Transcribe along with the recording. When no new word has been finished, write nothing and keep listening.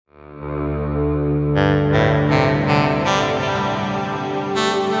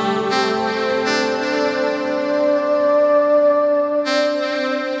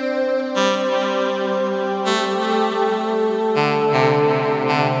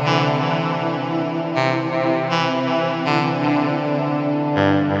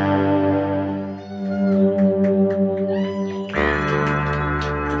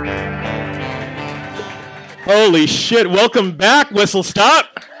Holy shit, welcome back, Whistle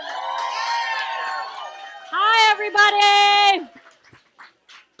Stop. Hi, everybody.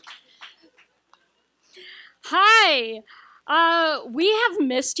 Hi. We have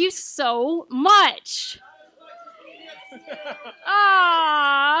missed you so much.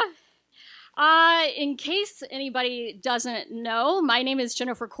 In case anybody doesn't know, my name is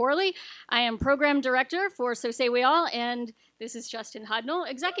Jennifer Corley. I am Program Director for So Say We All, and this is Justin Hudnall,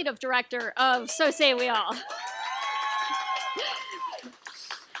 Executive Director of So Say We All.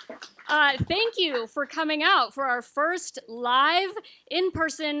 Thank you for coming out for our first live,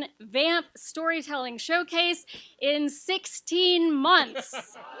 in-person VAMP Storytelling Showcase in 16 months.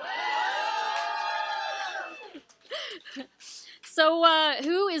 So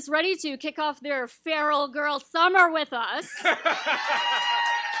who is ready to kick off their feral girl summer with us?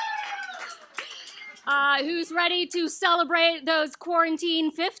 Who's ready to celebrate those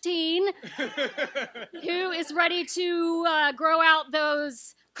quarantine 15? Who is ready to grow out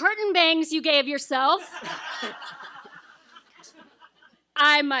those curtain bangs you gave yourself?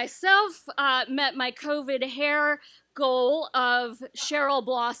 I myself met my COVID hair goal of Cheryl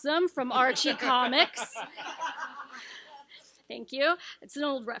Blossom from Archie Comics. Thank you. It's an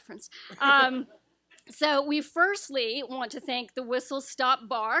old reference. So we firstly want to thank the Whistle Stop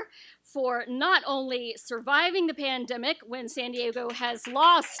Bar for not only surviving the pandemic when San Diego has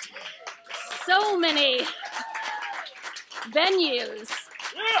lost so many venues,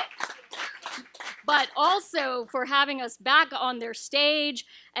 but also for having us back on their stage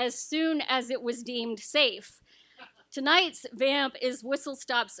as soon as it was deemed safe. Tonight's VAMP is Whistle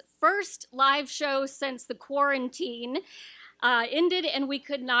Stop's first live show since the quarantine ended, and we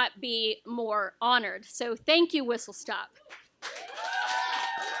could not be more honored. So thank you, Whistle Stop.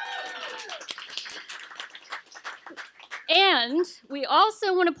 And we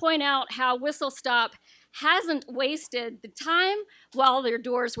also want to point out how Whistle Stop hasn't wasted the time while their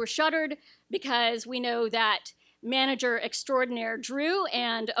doors were shuttered, because we know that manager extraordinaire Drew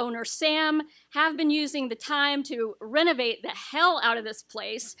and owner Sam have been using the time to renovate the hell out of this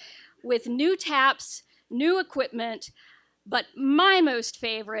place with new taps, new equipment, but my most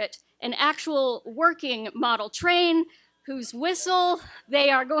favorite, an actual working model train whose whistle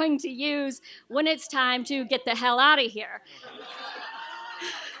they are going to use when it's time to get the hell out of here.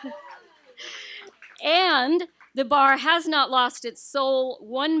 And the bar has not lost its soul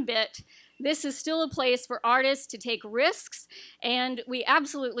one bit. This is still a place for artists to take risks, and we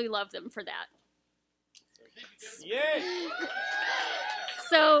absolutely love them for that. Yay!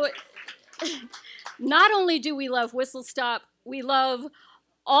 So, not only do we love Whistle Stop, we love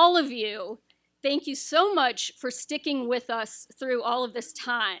all of you. Thank you so much for sticking with us through all of this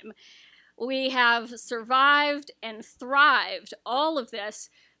time. We have survived and thrived all of this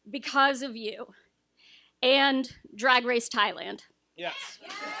because of you. And Drag Race Thailand. Yes.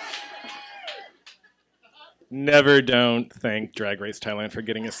 Never don't thank Drag Race Thailand for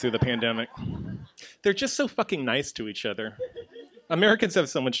getting us through the pandemic. They're just so fucking nice to each other. Americans have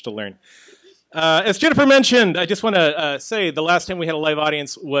so much to learn. As Jennifer mentioned, I just want to say the last time we had a live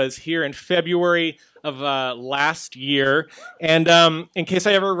audience was here in February of last year. And in case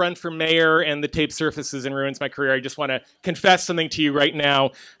I ever run for mayor and the tape surfaces and ruins my career, I just want to confess something to you right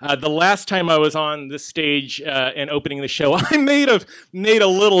now. The last time I was on this stage and opening the show, I made a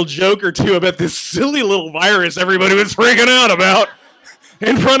little joke or two about this silly little virus everybody was freaking out about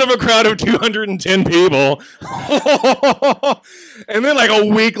in front of a crowd of 210 people. And then like a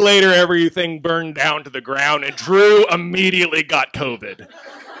week later, everything burned down to the ground and Drew immediately got COVID.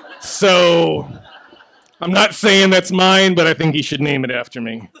 So I'm not saying that's mine, but I think he should name it after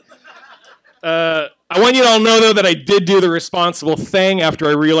me. I want you to all know, though, that I did do the responsible thing after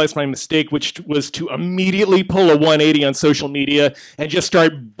I realized my mistake, which was to immediately pull a 180 on social media and just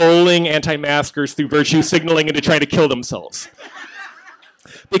start bowling anti-maskers through virtue signaling into trying to kill themselves.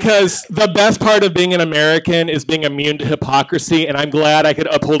 Because the best part of being an American is being immune to hypocrisy, and I'm glad I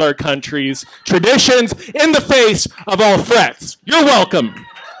could uphold our country's traditions in the face of all threats. You're welcome.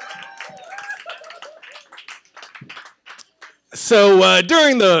 So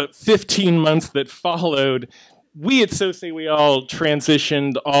during the 15 months that followed, we at So Say We All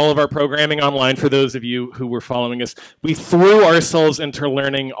transitioned all of our programming online. For those of you who were following us, we threw ourselves into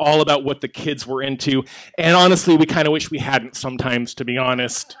learning all about what the kids were into. And honestly, we kind of wish we hadn't sometimes, to be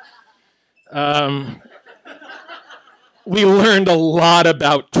honest. We learned a lot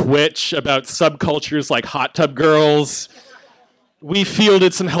about Twitch, about subcultures like hot tub girls. We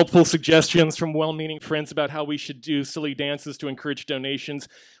fielded some helpful suggestions from well-meaning friends about how we should do silly dances to encourage donations,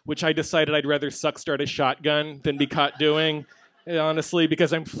 which I decided I'd rather suck start a shotgun than be caught doing. honestly,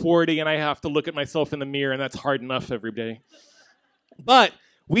 because I'm 40 and I have to look at myself in the mirror, and that's hard enough every day. But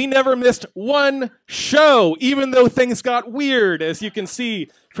we never missed one show, even though things got weird, as you can see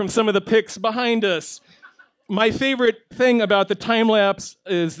from some of the pics behind us. My favorite thing about the time lapse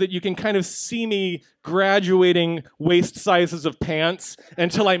is that you can kind of see me graduating waist sizes of pants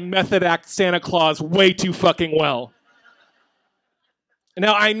until I method act Santa Claus way too fucking well.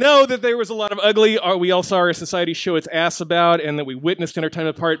 Now, I know that there was a lot of ugly, we all saw our society show its ass about, and that we witnessed in our time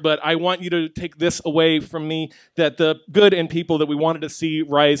apart, but I want you to take this away from me, that the good in people that we wanted to see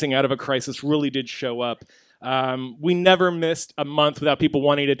rising out of a crisis really did show up. We never missed a month without people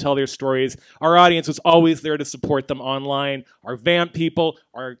wanting to tell their stories. Our audience was always there to support them online. Our VAMP people,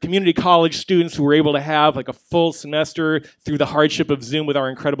 our community college students who were able to have like a full semester through the hardship of Zoom with our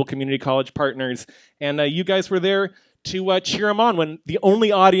incredible community college partners. And you guys were there to cheer them on when the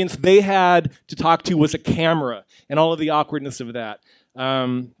only audience they had to talk to was a camera and all of the awkwardness of that.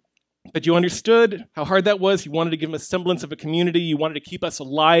 But you understood how hard that was. You wanted to give them a semblance of a community. You wanted to keep us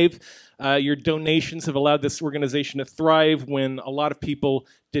alive. Your donations have allowed this organization to thrive when a lot of people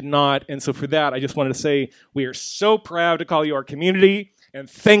did not. And so for that, I just wanted to say we are so proud to call you our community, and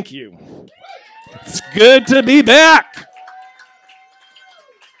thank you. It's good to be back.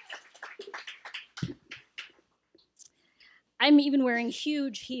 I'm even wearing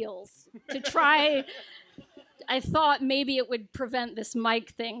huge heels to try. I thought maybe it would prevent this mic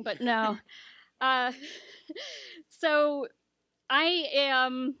thing, but no. So I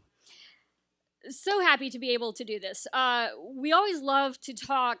am so happy to be able to do this. We always love to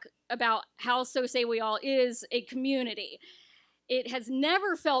talk about how So Say We All is a community. It has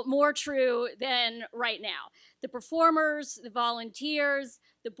never felt more true than right now. The performers, the volunteers,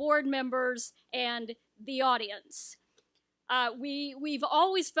 the board members, and the audience. We've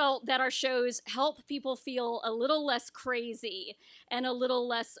always felt that our shows help people feel a little less crazy and a little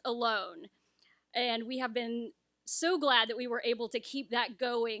less alone. And we have been so glad that we were able to keep that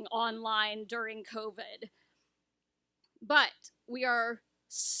going online during COVID. But we are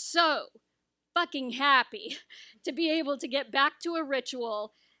so fucking happy to be able to get back to a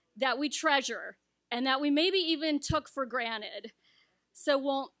ritual that we treasure and that we maybe even took for granted. So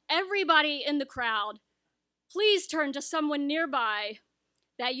won't everybody in the crowd please turn to someone nearby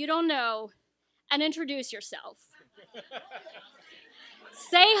that you don't know and introduce yourself.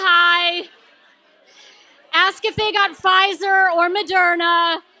 Say hi. Ask if they got Pfizer or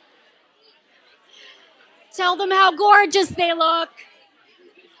Moderna. Tell them how gorgeous they look.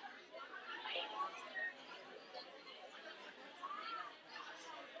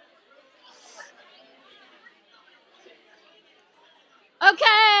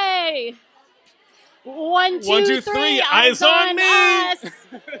 Okay. One, two, three, eyes on us.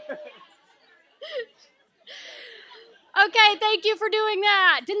 Okay, thank you for doing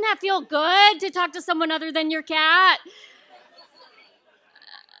that. Didn't that feel good to talk to someone other than your cat?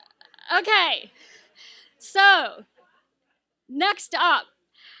 Okay, so next up,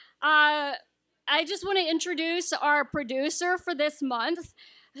 I just want to introduce our producer for this month,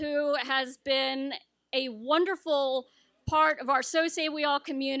 who has been a wonderful part of our So Say We All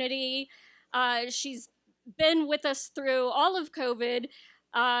community. She's been with us through all of COVID.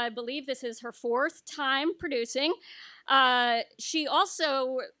 I believe this is her 4th time producing. She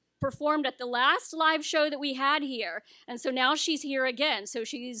also performed at the last live show that we had here, and so now she's here again. So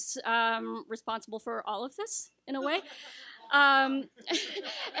she's responsible for all of this in a way. And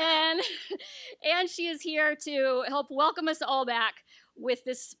she is here to help welcome us all back with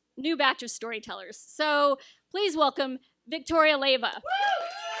this new batch of storytellers. So please welcome Victoria Leyva.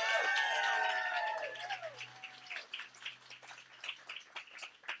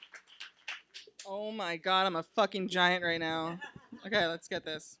 Oh my god, I'm a fucking giant right now. Okay, let's get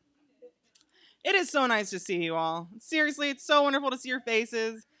this. It is so nice to see you all. Seriously, it's so wonderful to see your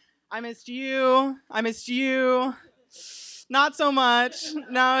faces. I missed you. I missed you. Not so much.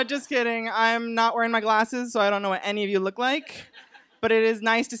 No, just kidding. I'm not wearing my glasses, so I don't know what any of you look like. But it is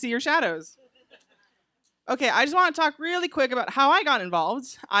nice to see your shadows. Okay, I just want to talk really quick about how I got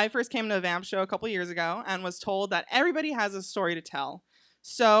involved. I first came to a VAMP show a couple years ago and was told that everybody has a story to tell.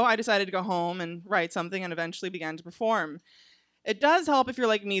 So I decided to go home and write something and eventually began to perform. It does help if you're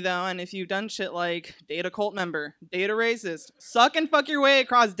like me, though, and if you've done shit like date a cult member, date a racist, suck and fuck your way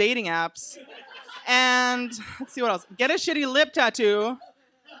across dating apps, and let's see what else. Get a shitty lip tattoo.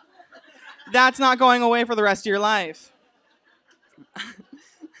 That's not going away for the rest of your life.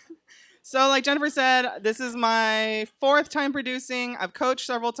 So like Jennifer said, this is my 4th time producing. I've coached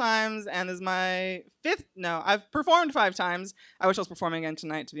several times, and this is my 5th. No, I've performed 5 times. I wish I was performing again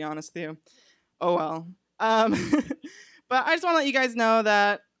tonight, to be honest with you. Oh well. But I just want to let you guys know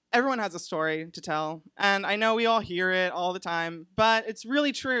that everyone has a story to tell. And I know we all hear it all the time, but it's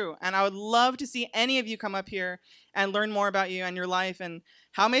really true. And I would love to see any of you come up here and learn more about you and your life and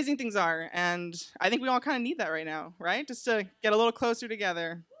how amazing things are. And I think we all kind of need that right now, right? Just to get a little closer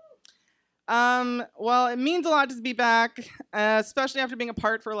together. Well, it means a lot to be back, especially after being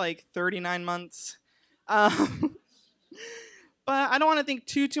apart for like 39 months. But I don't want to think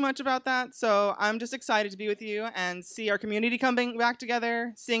too much about that, so I'm just excited to be with you and see our community coming back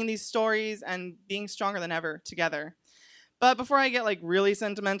together, seeing these stories, and being stronger than ever together. But before I get like really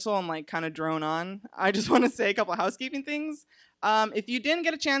sentimental and like kind of drone on, I just want to say a couple of housekeeping things. If you didn't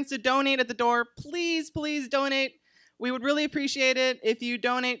get a chance to donate at the door, please donate. We would really appreciate it. If you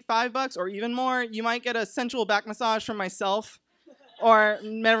donate $5 or even more, you might get a sensual back massage from myself, or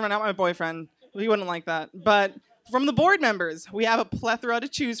never, not my boyfriend. He wouldn't like that, but from the board members, we have a plethora to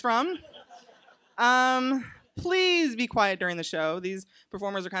choose from. Please be quiet during the show. These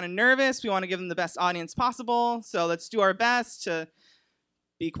performers are kind of nervous. We want to give them the best audience possible, so let's do our best to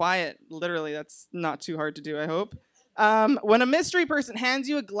be quiet. Literally, that's not too hard to do, I hope. When a mystery person hands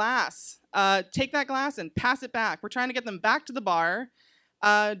you a glass, take that glass and pass it back. We're trying to get them back to the bar.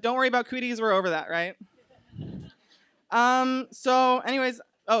 Don't worry about cooties. We're over that, right? So anyways,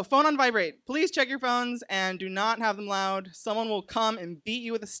 phone on vibrate. Please check your phones and do not have them loud. Someone will come and beat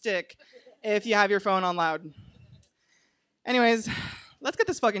you with a stick if you have your phone on loud. Anyways, let's get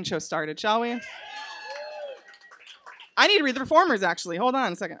this fucking show started, shall we? I need to read the performers, actually. Hold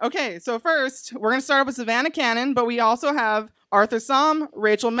on a second. Okay, so first, we're going to start off with Savannah Cannon, but we also have Arthur Salm,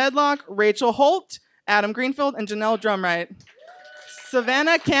 Rachel Medlock, Rachel Holdt, Adam Greenfield, and Janelle Drumwright.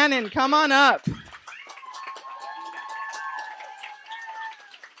 Savannah Cannon, come on up.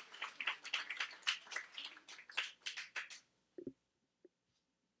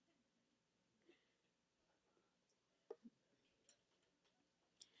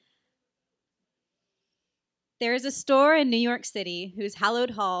 There is a store in New York City whose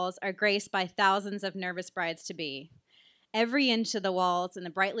hallowed halls are graced by thousands of nervous brides-to-be. Every inch of the walls in the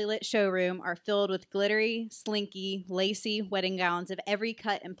brightly lit showroom are filled with glittery, slinky, lacy wedding gowns of every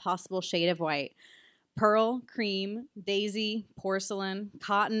cut and possible shade of white. Pearl, cream, daisy, porcelain,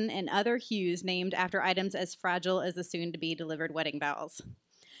 cotton, and other hues named after items as fragile as the soon-to-be delivered wedding vows.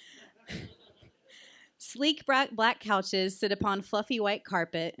 Sleek black couches sit upon fluffy white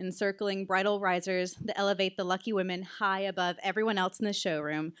carpet, encircling bridal risers that elevate the lucky women high above everyone else in the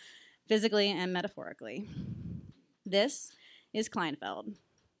showroom, physically and metaphorically. This is Kleinfeld.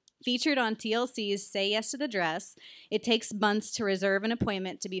 Featured on TLC's Say Yes to the Dress, it takes months to reserve an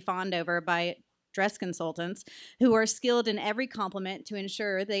appointment to be fawned over by dress consultants who are skilled in every compliment to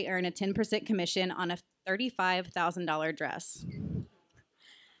ensure they earn a 10% commission on a $35,000 dress.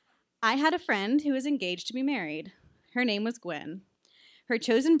 I had a friend who was engaged to be married. Her name was Gwen. Her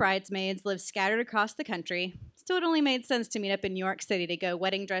chosen bridesmaids lived scattered across the country, so it only made sense to meet up in New York City to go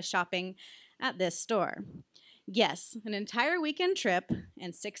wedding dress shopping at this store. Yes, an entire weekend trip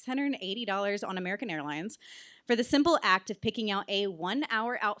and $680 on American Airlines for the simple act of picking out a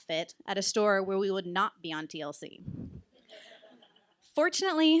 1-hour outfit at a store where we would not be on TLC.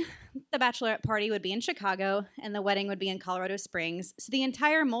 Fortunately, the bachelorette party would be in Chicago and the wedding would be in Colorado Springs, so the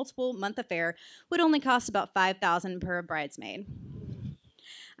entire multiple-month affair would only cost about $5,000 per bridesmaid.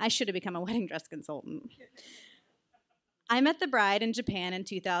 I should have become a wedding dress consultant. I met the bride in Japan in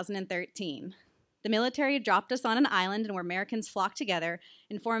 2013. The military dropped us on an island and where Americans flocked together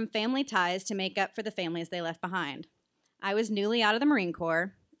and formed family ties to make up for the families they left behind. I was newly out of the Marine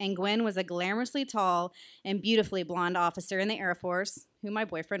Corps, and Gwen was a glamorously tall and beautifully blonde officer in the Air Force who my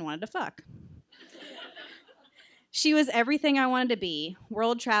boyfriend wanted to fuck. She was everything I wanted to be,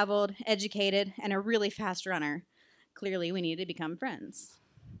 world-traveled, educated, and a really fast runner. Clearly, we needed to become friends.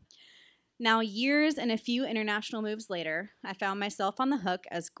 Now, years and a few international moves later, I found myself on the hook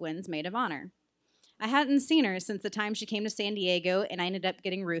as Gwen's maid of honor. I hadn't seen her since the time she came to San Diego, and I ended up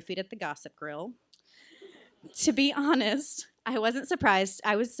getting roofied at the Gossip Grill. To be honest, I was surprised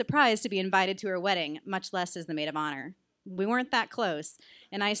to be invited to her wedding, much less as the maid of honor. We weren't that close,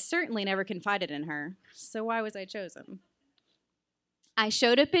 and I certainly never confided in her, so why was I chosen? I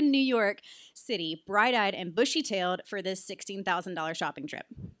showed up in New York City, bright-eyed and bushy-tailed for this $16,000 shopping trip.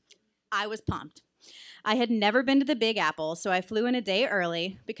 I was pumped. I had never been to the Big Apple, so I flew in a day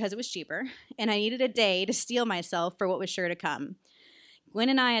early because it was cheaper, and I needed a day to steel myself for what was sure to come. Gwen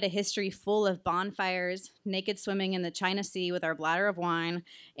and I had a history full of bonfires, naked swimming in the China Sea with our bladder of wine,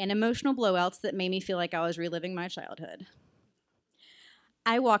 and emotional blowouts that made me feel like I was reliving my childhood.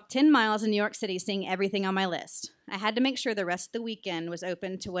 I walked 10 miles in New York City seeing everything on my list. I had to make sure the rest of the weekend was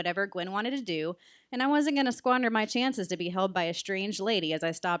open to whatever Gwen wanted to do, and I wasn't going to squander my chances to be held by a strange lady as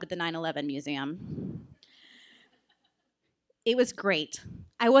I stopped at the 9/11 museum. It was great.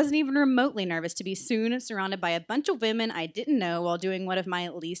 I wasn't even remotely nervous to be soon surrounded by a bunch of women I didn't know while doing one of my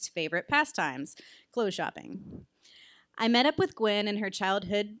least favorite pastimes, clothes shopping. I met up with Gwen and her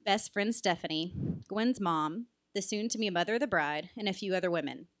childhood best friend Stephanie, Gwen's mom, the soon-to-be mother of the bride, and a few other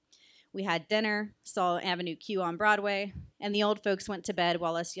women. We had dinner, saw Avenue Q on Broadway, and the old folks went to bed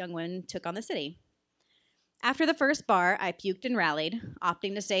while us young women took on the city. After the first bar, I puked and rallied,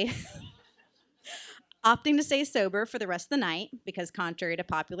 opting to stay sober for the rest of the night because, contrary to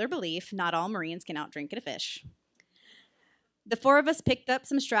popular belief, not all Marines can outdrink a fish. The four of us picked up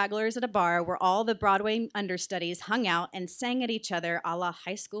some stragglers at a bar where all the Broadway understudies hung out and sang at each other a la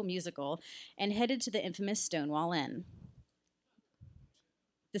High School Musical and headed to the infamous Stonewall Inn.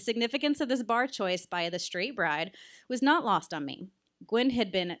 The significance of this bar choice by the straight bride was not lost on me. Gwen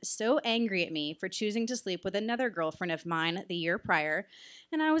had been so angry at me for choosing to sleep with another girlfriend of mine the year prior,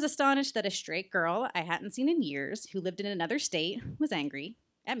 and I was astonished that a straight girl I hadn't seen in years, who lived in another state, was angry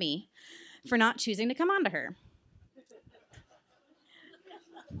at me for not choosing to come on to her.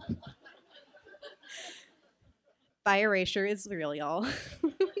 Bi erasure is real, y'all.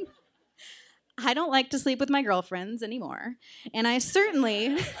 I don't like to sleep with my girlfriends anymore, and I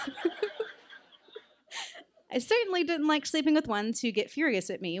certainly didn't like sleeping with ones who get furious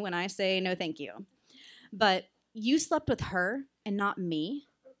at me when I say no thank you. But you slept with her and not me?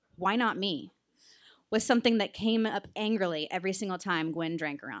 Why not me? Was something that came up angrily every single time Gwen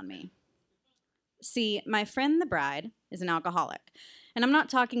drank around me. See, my friend the bride is an alcoholic, and I'm not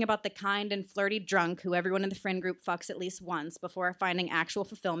talking about the kind and flirty drunk who everyone in the friend group fucks at least once before finding actual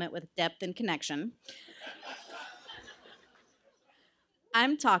fulfillment with depth and connection.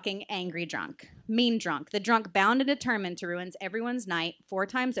 I'm talking angry drunk, mean drunk, the drunk bound and determined to ruin everyone's night 4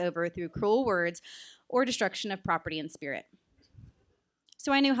 times over through cruel words or destruction of property and spirit.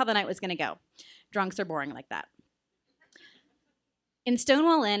 So I knew how the night was going to go. Drunks are boring like that. In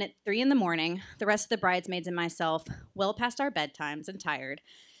Stonewall Inn at 3 a.m, the rest of the bridesmaids and myself, well past our bedtimes and tired,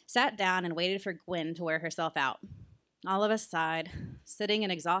 sat down and waited for Gwen to wear herself out. All of us sighed, sitting in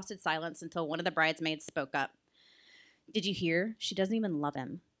exhausted silence until one of the bridesmaids spoke up. "Did you hear? She doesn't even love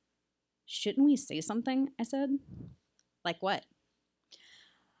him." "Shouldn't we say something?" I said. "Like what?"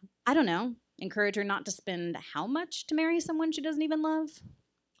 "I don't know. Encourage her not to spend how much to marry someone she doesn't even love?"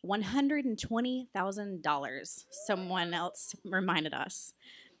 $120,000, someone else reminded us.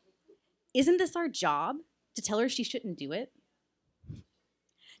 "Isn't this our job, to tell her she shouldn't do it?"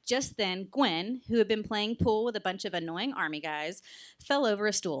 Just then, Gwen, who had been playing pool with a bunch of annoying army guys, fell over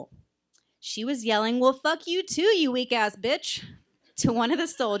a stool. She was yelling, "Well, fuck you too, you weak-ass bitch," to one of the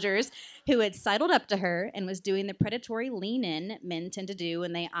soldiers who had sidled up to her and was doing the predatory lean-in men tend to do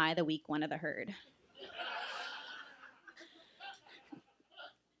when they eye the weak one of the herd.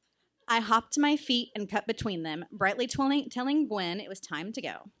 I hopped to my feet and cut between them, brightly telling Gwen it was time to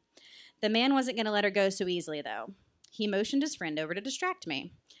go. The man wasn't going to let her go so easily, though. He motioned his friend over to distract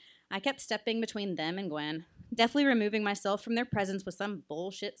me. I kept stepping between them and Gwen, deftly removing myself from their presence with some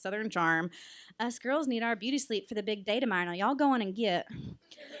bullshit southern charm. "Us girls need our beauty sleep for the big day tomorrow. Now y'all go on and get."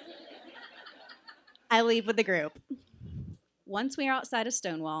 I leave with the group. Once we are outside of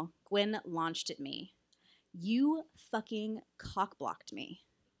Stonewall, Gwen launched at me. "You fucking cock-blocked me."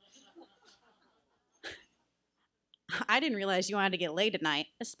 "I didn't realize you wanted to get laid tonight,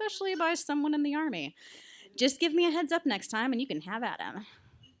 especially by someone in the Army. Just give me a heads up next time and you can have at him.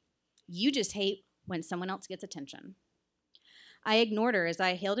 You just hate when someone else gets attention." I ignored her as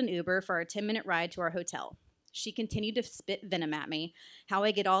I hailed an Uber for our 10-minute ride to our hotel. She continued to spit venom at me, how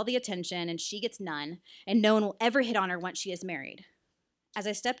I get all the attention and she gets none, and no one will ever hit on her once she is married. As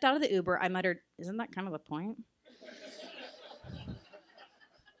I stepped out of the Uber, I muttered, "Isn't that kind of the point?"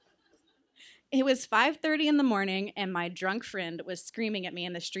 It was 5:30 in the morning, and my drunk friend was screaming at me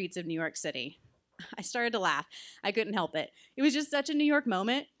in the streets of New York City. I started to laugh. I couldn't help it. It was just such a New York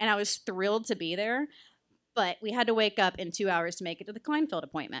moment, and I was thrilled to be there, but we had to wake up in 2 hours to make it to the Kleinfeld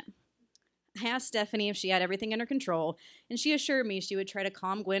appointment. I asked Stephanie if she had everything under control, and she assured me she would try to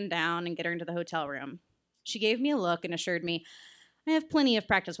calm Gwen down and get her into the hotel room. She gave me a look and assured me, "I have plenty of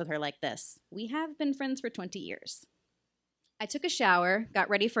practice with her like this. We have been friends for 20 years. I took a shower, got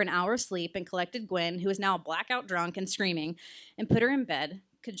ready for an hour of sleep, and collected Gwen, who was now blackout drunk and screaming, and put her in bed,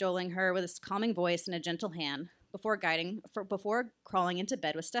 cajoling her with a calming voice and a gentle hand, before crawling into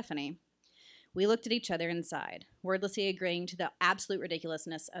bed with Stephanie. We looked at each other and sighed, wordlessly agreeing to the absolute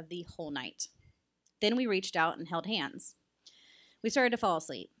ridiculousness of the whole night. Then we reached out and held hands. We started to fall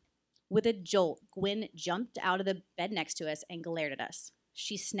asleep. With a jolt, Gwen jumped out of the bed next to us and glared at us.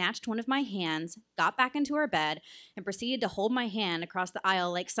 She snatched one of my hands, got back into her bed, and proceeded to hold my hand across the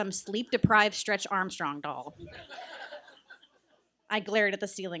aisle like some sleep-deprived Stretch Armstrong doll. I glared at the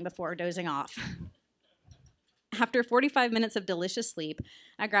ceiling before dozing off. After 45 minutes of delicious sleep,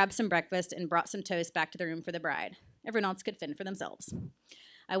 I grabbed some breakfast and brought some toast back to the room for the bride. Everyone else could fend for themselves.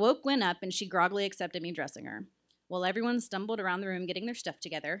 I woke Gwen up and she groggily accepted me dressing her. While everyone stumbled around the room getting their stuff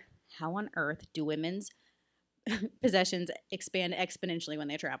together, how on earth do women's possessions expand exponentially when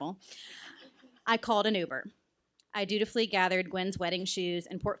they travel? I called an Uber. I dutifully gathered Gwen's wedding shoes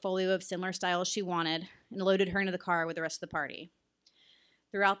and portfolio of similar styles she wanted and loaded her into the car with the rest of the party.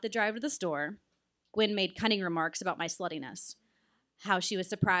 Throughout the drive to the store, Gwen made cunning remarks about my sluttiness, how she was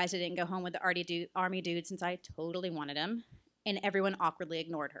surprised I didn't go home with the army dude since I totally wanted him, and everyone awkwardly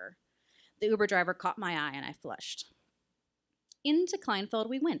ignored her. The Uber driver caught my eye and I flushed. Into Kleinfeld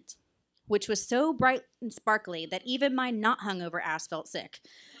we went, which was so bright and sparkly that even my not hungover ass felt sick.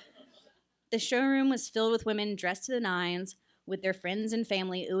 The showroom was filled with women dressed to the nines, with their friends and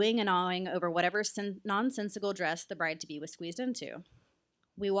family oohing and awing over whatever nonsensical dress the bride-to-be was squeezed into.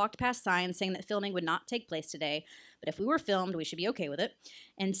 We walked past signs saying that filming would not take place today, but if we were filmed, we should be okay with it,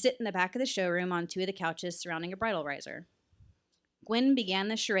 and sit in the back of the showroom on two of the couches surrounding a bridal riser. Gwen began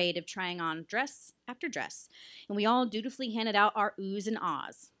the charade of trying on dress after dress, and we all dutifully handed out our oohs and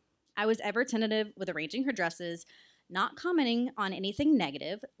ahs. I was ever tentative with arranging her dresses, not commenting on anything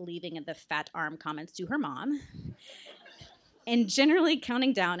negative, leaving the fat arm comments to her mom, and generally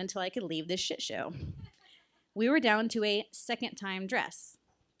counting down until I could leave this shit show. We were down to a second-time dress,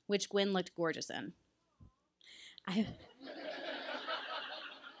 which Gwen looked gorgeous in.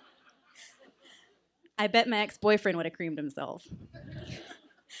 I bet my ex-boyfriend would have creamed himself.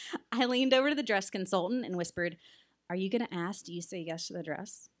 I leaned over to the dress consultant and whispered, "Are you going to ask, do you say yes to the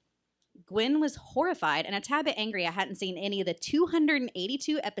dress?" Gwen was horrified and a tad bit angry I hadn't seen any of the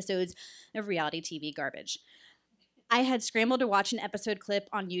 282 episodes of reality TV garbage. I had scrambled to watch an episode clip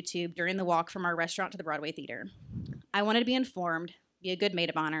on YouTube during the walk from our restaurant to the Broadway theater. I wanted to be informed, be a good maid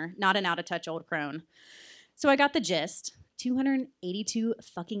of honor, not an out-of-touch old crone. So I got the gist. 282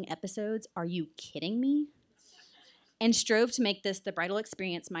 fucking episodes? Are you kidding me? And strove to make this the bridal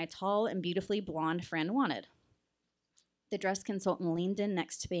experience my tall and beautifully blonde friend wanted. The dress consultant leaned in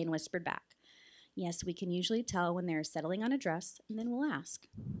next to me and whispered back, "Yes, we can usually tell when they're settling on a dress, and then we'll ask."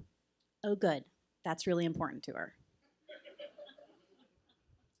 Oh, good. That's really important to her.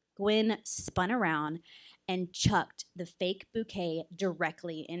 Gwen spun around and chucked the fake bouquet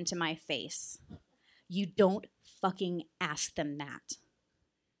directly into my face. "You don't fucking ask them that."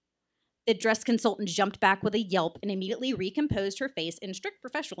 The dress consultant jumped back with a yelp and immediately recomposed her face in strict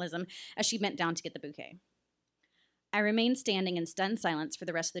professionalism as she bent down to get the bouquet. I remained standing in stunned silence for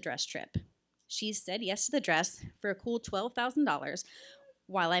the rest of the dress trip. She said yes to the dress for a cool $12,000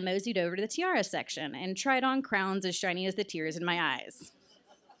 while I moseyed over to the tiara section and tried on crowns as shiny as the tears in my eyes.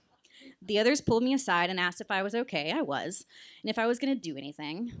 The others pulled me aside and asked if I was okay. I was. And if I was going to do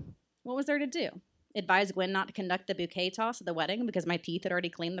anything. What was there to do? Advise Gwen not to conduct the bouquet toss at the wedding because my teeth had already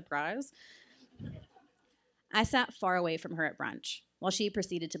claimed the prize? I sat far away from her at brunch while she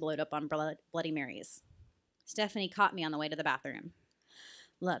proceeded to load up on Bloody Marys. Stephanie caught me on the way to the bathroom.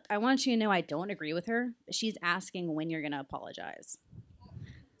 "Look, I want you to know I don't agree with her, but she's asking when you're going to apologize."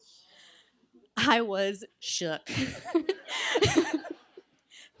 I was shook.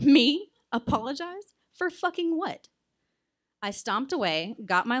 Me? Apologize? For fucking what? I stomped away,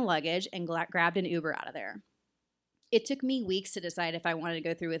 got my luggage, and grabbed an Uber out of there. It took me weeks to decide if I wanted to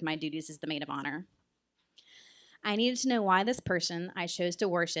go through with my duties as the maid of honor. I needed to know why this person I chose to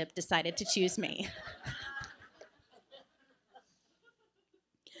worship decided to choose me.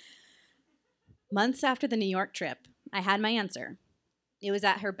 Months after the New York trip, I had my answer. It was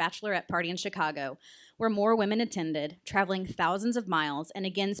at her bachelorette party in Chicago, where more women attended, traveling thousands of miles and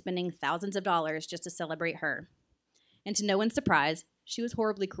again spending thousands of dollars just to celebrate her. And to no one's surprise, she was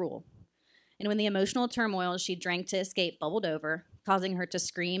horribly cruel. And when the emotional turmoil she drank to escape bubbled over, causing her to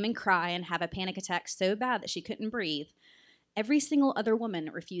scream and cry and have a panic attack so bad that she couldn't breathe, every single other woman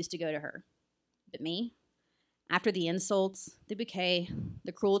refused to go to her. But me? After the insults, the bouquet,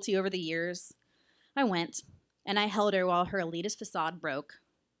 the cruelty over the years, I went, and I held her while her elitist facade broke,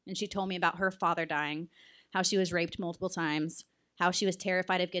 and she told me about her father dying, how she was raped multiple times, how she was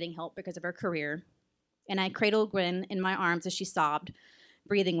terrified of getting help because of her career, and I cradled Gwen in my arms as she sobbed,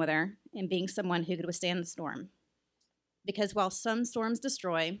 breathing with her, and being someone who could withstand the storm. Because while some storms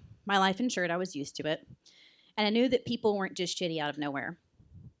destroy, my life ensured I was used to it, and I knew that people weren't just shitty out of nowhere.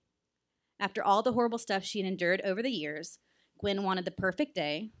 After all the horrible stuff she had endured over the years, Gwen wanted the perfect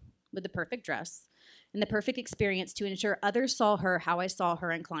day, with the perfect dress and the perfect experience to ensure others saw her how I saw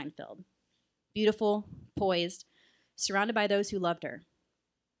her in Kleinfeld. Beautiful, poised, surrounded by those who loved her.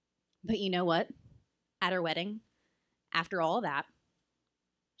 But you know what? At her wedding, after all that,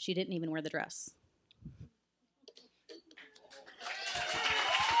 she didn't even wear the dress.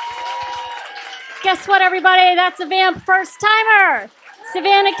 Guess what, everybody? That's a VAMP first timer,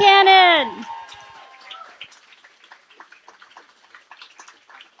 Savannah Cannon.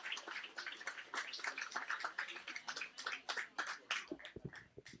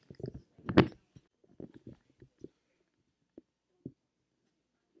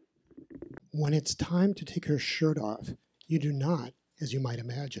 When it's time to take her shirt off, you do not, as you might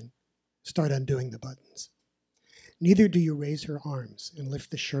imagine, start undoing the buttons. Neither do you raise her arms and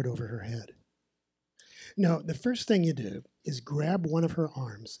lift the shirt over her head. No, the first thing you do is grab one of her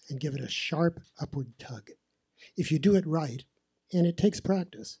arms and give it a sharp upward tug. If you do it right, and it takes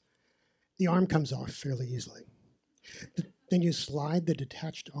practice, the arm comes off fairly easily. Then you slide the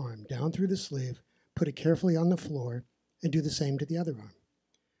detached arm down through the sleeve, put it carefully on the floor, and do the same to the other arm.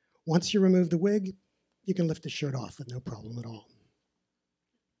 Once you remove the wig, you can lift the shirt off with no problem at all.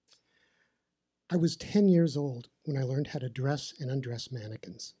 I was 10 years old when I learned how to dress and undress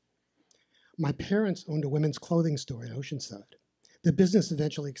mannequins. My parents owned a women's clothing store in Oceanside. The business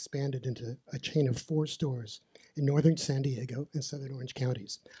eventually expanded into a chain of 4 stores in northern San Diego and southern Orange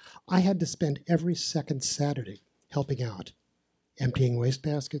counties. I had to spend every second Saturday helping out, emptying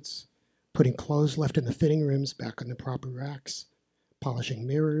wastebaskets, putting clothes left in the fitting rooms back on the proper racks, polishing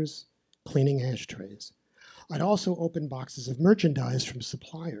mirrors, cleaning ashtrays. I'd also open boxes of merchandise from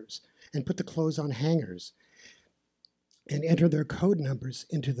suppliers and put the clothes on hangers and enter their code numbers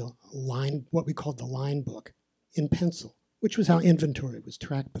into the line, what we called the line book, in pencil, which was how inventory was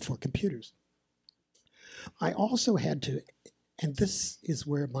tracked before computers. I also had to, and this is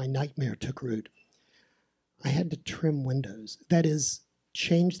where my nightmare took root, I had to trim windows, that is,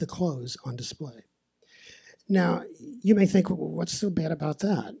 change the clothes on display. Now, you may think, well, what's so bad about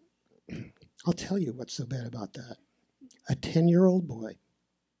that? I'll tell you what's so bad about that. A 10-year-old boy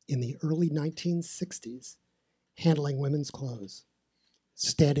in the early 1960s handling women's clothes,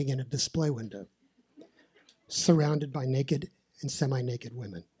 standing in a display window, surrounded by naked and semi-naked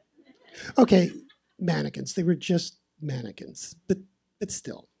women. Okay, mannequins, they were just mannequins, but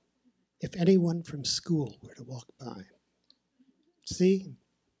still, if anyone from school were to walk by, see,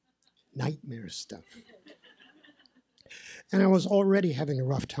 nightmare stuff. And I was already having a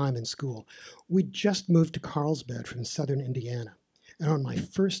rough time in school. We'd just moved to Carlsbad from southern Indiana. And on my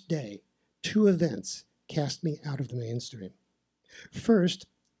first day, 2 events cast me out of the mainstream. First,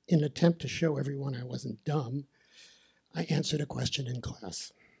 in an attempt to show everyone I wasn't dumb, I answered a question in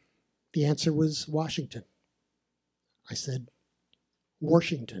class. The answer was Washington. I said,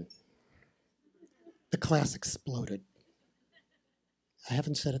 Washington. The class exploded. I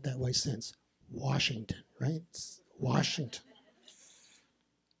haven't said it that way since. Washington, right? Washington.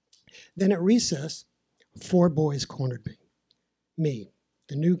 Then at recess, 4 boys cornered me. Me,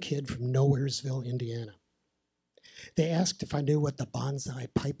 the new kid from Nowheresville, Indiana. They asked if I knew what the bonsai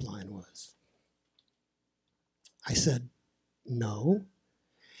pipeline was. I said, no.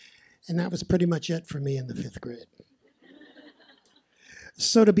 And that was pretty much it for me in the 5th grade.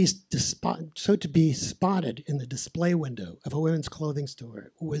 So to be spotted in the display window of a women's clothing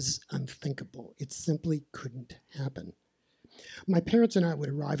store was unthinkable. It simply couldn't happen. My parents and I would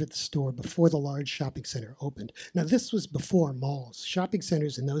arrive at the store before the large shopping center opened. Now, this was before malls. Shopping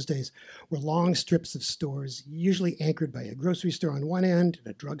centers in those days were long strips of stores, usually anchored by a grocery store on one end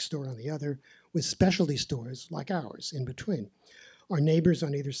and a drugstore on the other, with specialty stores like ours in between. Our neighbors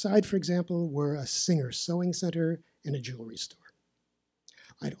on either side, for example, were a Singer sewing center and a jewelry store.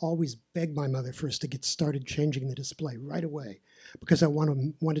 I'd always beg my mother for us to get started changing the display right away because I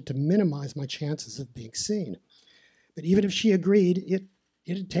wanted to minimize my chances of being seen. But even if she agreed,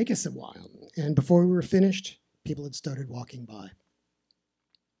 it'd take us a while. And before we were finished, people had started walking by.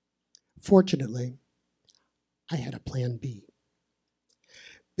 Fortunately, I had a plan B.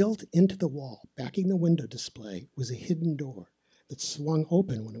 Built into the wall, backing the window display, was a hidden door that swung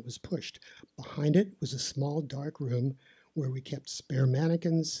open when it was pushed. Behind it was a small dark room where we kept spare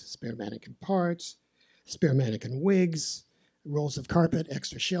mannequins, spare mannequin parts, spare mannequin wigs, rolls of carpet,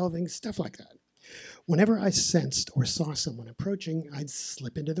 extra shelving, stuff like that. Whenever I sensed or saw someone approaching, I'd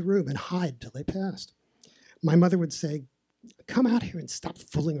slip into the room and hide till they passed. My mother would say, "Come out here and stop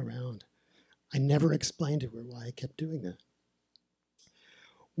fooling around." I never explained to her why I kept doing that.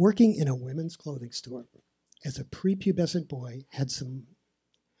 Working in a women's clothing store as a prepubescent boy had some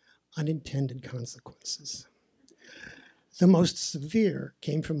unintended consequences. The most severe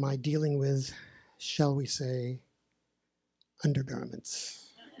came from my dealing with, shall we say,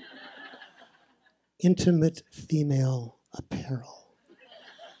 undergarments. Intimate female apparel.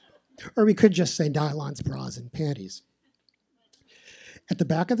 Or we could just say nylons, bras, and panties. At the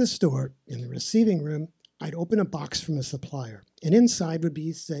back of the store, in the receiving room, I'd open a box from a supplier, and inside would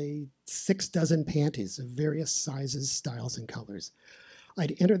be, say, 6 dozen panties of various sizes, styles, and colors.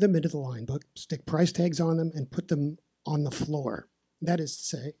 I'd enter them into the line book, stick price tags on them, and put them on the floor. That is to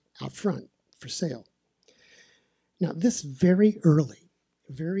say, out front for sale. Now, this very early,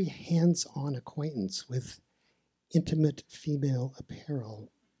 very hands-on acquaintance with intimate female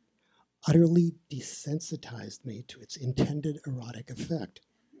apparel utterly desensitized me to its intended erotic effect.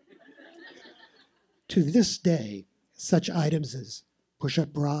 To this day, such items as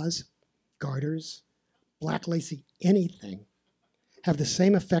push-up bras, garters, black lacy anything have the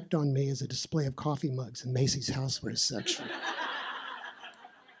same effect on me as a display of coffee mugs in Macy's housewares section.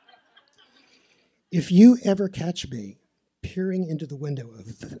 If you ever catch me peering into the window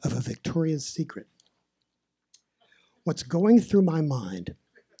of a Victoria's Secret, what's going through my mind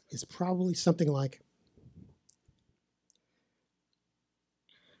is probably something like,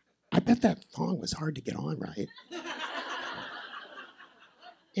 I bet that thong was hard to get on, right?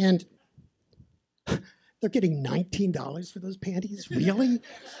 And they're getting $19 for those panties? Really?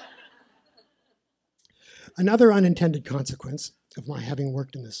 Another unintended consequence of my having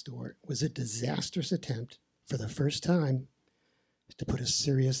worked in the store was a disastrous attempt for the first time to put a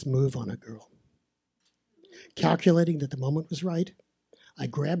serious move on a girl. Calculating that the moment was right, I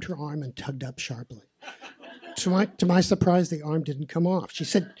grabbed her arm and tugged up sharply. To my surprise, the arm didn't come off. She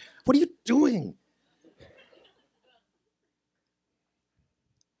said, "What are you doing?"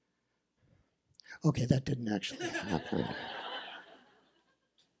 Okay, that didn't actually happen.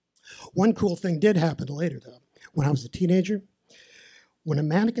 One cool thing did happen later, though. When I was a teenager, when a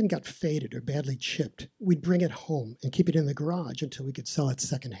mannequin got faded or badly chipped, we'd bring it home and keep it in the garage until we could sell it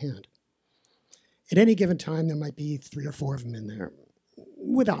secondhand. At any given time, there might be 3 or 4 of them in there,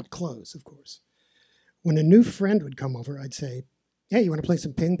 without clothes, of course. When a new friend would come over, I'd say, "Hey, you want to play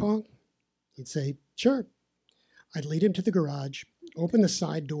some ping pong?" He'd say, "Sure." I'd lead him to the garage, open the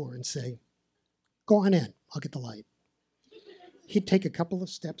side door, and say, "Go on in, I'll get the light." He'd take a couple of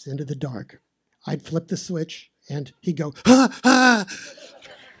steps into the dark. I'd flip the switch, and he'd go, "Ah, ah!"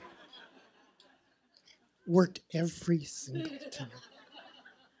 Worked every single time.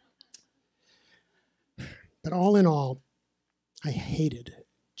 But all in all, I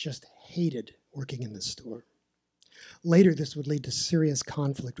just hated working in the store. Later, this would lead to serious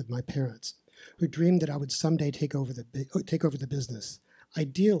conflict with my parents, who dreamed that I would someday take over the business,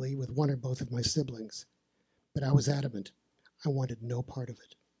 ideally with one or both of my siblings. But I was adamant. I wanted no part of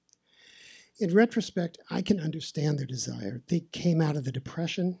it. In retrospect, I can understand their desire. They came out of the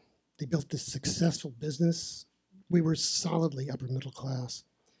Depression. They built this successful business. We were solidly upper middle class.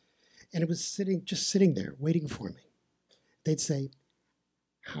 And it was just sitting there waiting for me. They'd say,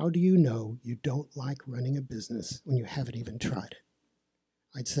 "How do you know you don't like running a business when you haven't even tried it?"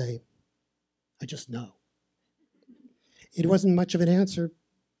 I'd say, "I just know." It wasn't much of an answer,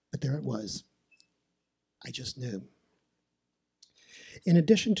 but there it was. I just knew. In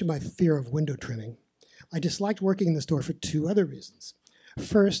addition to my fear of window trimming, I disliked working in the store for 2 other reasons.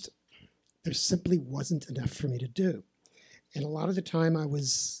 First, there simply wasn't enough for me to do. And a lot of the time I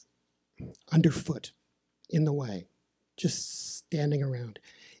was underfoot, in the way, just standing around.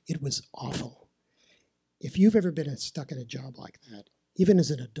 It was awful. If you've ever been stuck in a job like that, even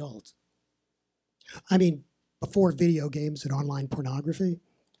as an adult, I mean, before video games and online pornography,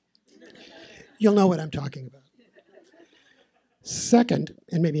 you'll know what I'm talking about. Second,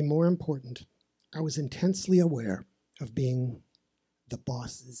 and maybe more important, I was intensely aware of being the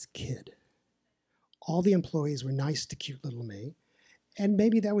boss's kid. All the employees were nice to cute little me, and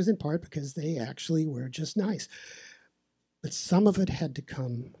maybe that was in part because they actually were just nice. But some of it had to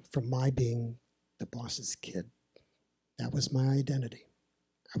come from my being the boss's kid. That was my identity.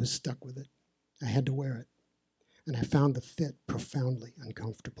 I was stuck with it. I had to wear it. And I found the fit profoundly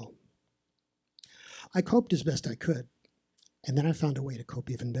uncomfortable. I coped as best I could, and then I found a way to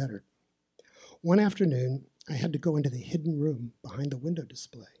cope even better. One afternoon, I had to go into the hidden room behind the window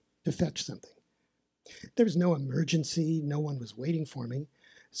display to fetch something. There was no emergency, no one was waiting for me,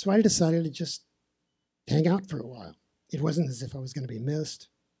 so I decided to just hang out for a while. It wasn't as if I was going to be missed.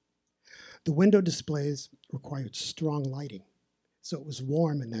 The window displays required strong lighting, so it was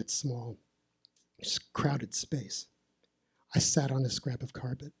warm in that small, crowded space. I sat on a scrap of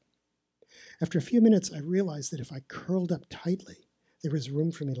carpet. After a few minutes, I realized that if I curled up tightly, there was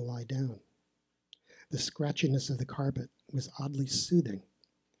room for me to lie down. The scratchiness of the carpet was oddly soothing.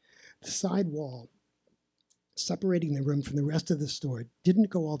 The side wall separating the room from the rest of the store didn't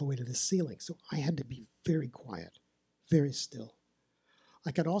go all the way to the ceiling, so I had to be very quiet, very still.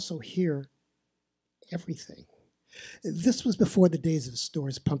 I could also hear everything. This was before the days of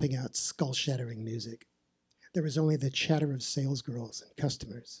stores pumping out skull-shattering music. There was only the chatter of salesgirls and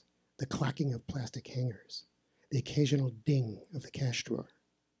customers, the clacking of plastic hangers, the occasional ding of the cash drawer.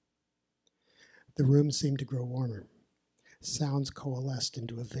 The room seemed to grow warmer. Sounds coalesced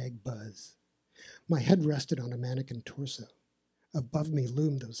into a vague buzz. My head rested on a mannequin torso. Above me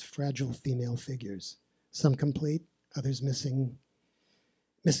loomed those fragile female figures, some complete, others missing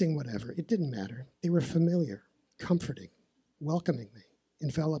whatever. It didn't matter. They were familiar, comforting, welcoming me,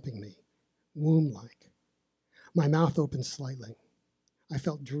 enveloping me, womb-like. My mouth opened slightly. I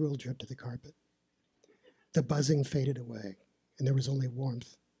felt drool drip to the carpet. The buzzing faded away, and there was only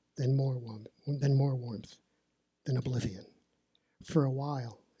warmth, then more warmth, then oblivion. For a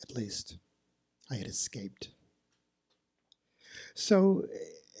while, at least, I had escaped. So,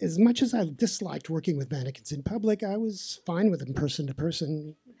 as much as I disliked working with mannequins in public, I was fine with them person to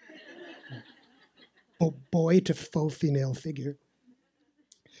person, boy to faux female figure.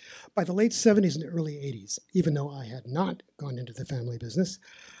 By the late 70s and early 80s, even though I had not gone into the family business,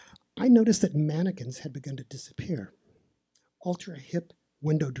 I noticed that mannequins had begun to disappear. Ultra-hip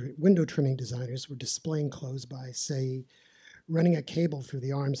window trimming designers were displaying clothes by, say, running a cable through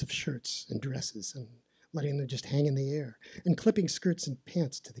the arms of shirts and dresses and letting them just hang in the air, and clipping skirts and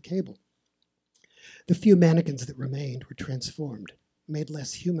pants to the cable. The few mannequins that remained were transformed, made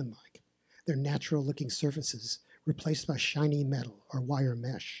less human-like, their natural-looking surfaces replaced by shiny metal or wire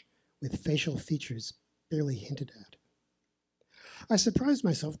mesh, with facial features barely hinted at. I surprised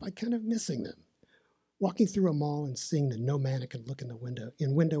myself by kind of missing them. Walking through a mall and seeing the no mannequin look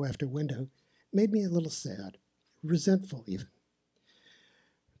in window after window, made me a little sad, resentful even.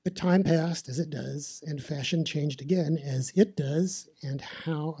 But time passed, as it does, and fashion changed again, as it does, and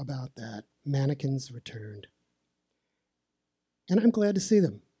how about that? Mannequins returned. And I'm glad to see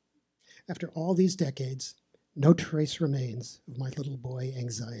them. After all these decades, no trace remains of my little boy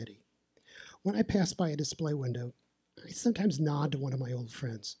anxiety. When I pass by a display window, I sometimes nod to one of my old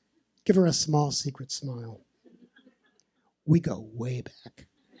friends, give her a small secret smile. We go way back.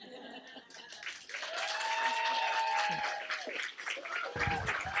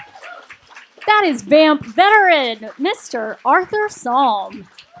 That is VAMP veteran, Mr. Arthur Salm.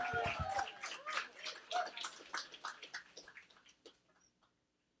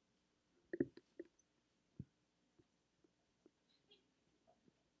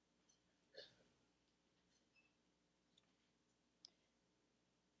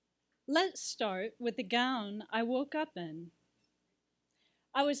 Let's start with the gown I woke up in.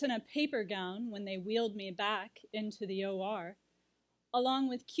 I was in a paper gown when they wheeled me back into the OR, along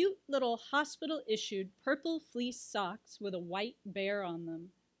with cute little hospital-issued purple fleece socks with a white bear on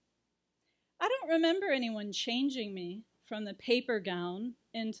them. I don't remember anyone changing me from the paper gown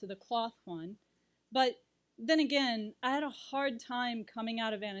into the cloth one, but then again, I had a hard time coming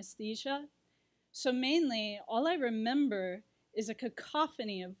out of anesthesia, so mainly all I remember is a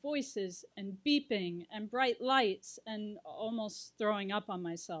cacophony of voices and beeping and bright lights and almost throwing up on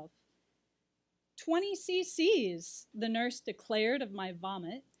myself. 20 cc's, the nurse declared of my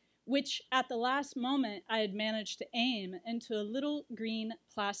vomit, which at the last moment I had managed to aim into a little green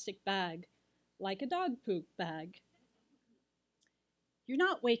plastic bag, like a dog poop bag. "You're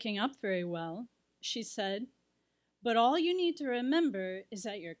not waking up very well," she said, "but all you need to remember is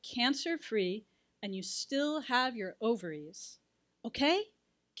that you're cancer-free and you still have your ovaries. Okay?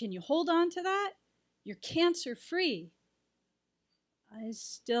 Can you hold on to that? You're cancer-free." "I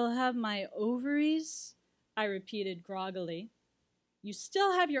still have my ovaries?" I repeated groggily. "You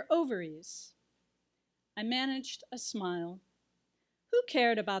still have your ovaries." I managed a smile. Who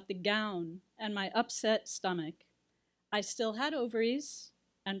cared about the gown and my upset stomach? I still had ovaries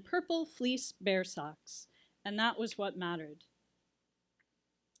and purple fleece bear socks, and that was what mattered.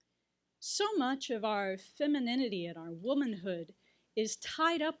 So much of our femininity and our womanhood is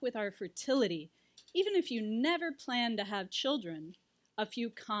tied up with our fertility, even if you never planned to have children. A few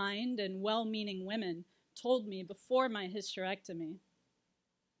kind and well-meaning women told me before my hysterectomy.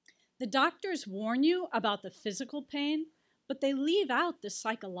 The doctors warn you about the physical pain, but they leave out the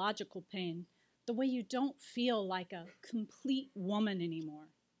psychological pain, the way you don't feel like a complete woman anymore.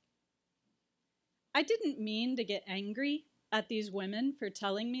 I didn't mean to get angry at these women for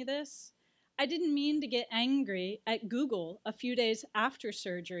telling me this. I didn't mean to get angry at Google a few days after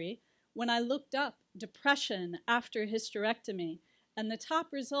surgery when I looked up depression after hysterectomy, and the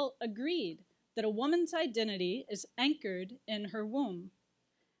top result agreed that a woman's identity is anchored in her womb.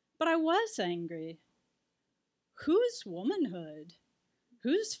 But I was angry. Whose womanhood?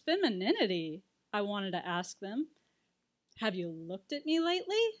 Whose femininity? I wanted to ask them. Have you looked at me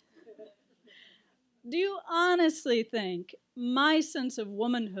lately? Do you honestly think my sense of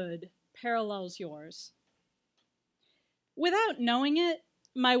womanhood parallels yours? Without knowing it,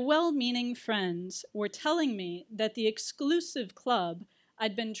 my well-meaning friends were telling me that the exclusive club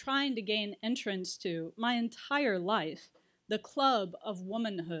I'd been trying to gain entrance to my entire life, the club of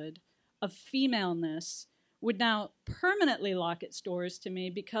womanhood, of femaleness, would now permanently lock its doors to me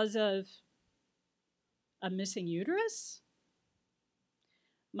because of a missing uterus?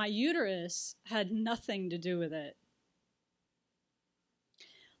 My uterus had nothing to do with it.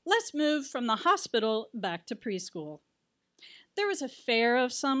 Let's move from the hospital back to preschool. There was a fair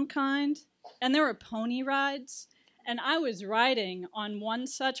of some kind, and there were pony rides, and I was riding on one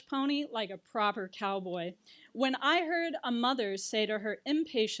such pony like a proper cowboy when I heard a mother say to her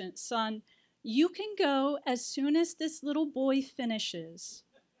impatient son, "You can go as soon as this little boy finishes."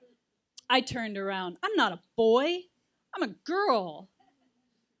 I turned around. I'm not a boy. I'm a girl.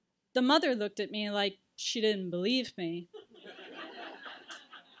 The mother looked at me like she didn't believe me.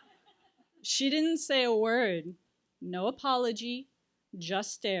 She didn't say a word. No apology,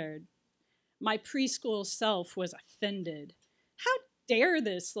 just stared. My preschool self was offended. How dare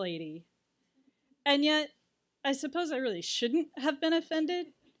this lady? And yet, I suppose I really shouldn't have been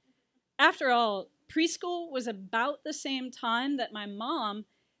offended. After all, preschool was about the same time that my mom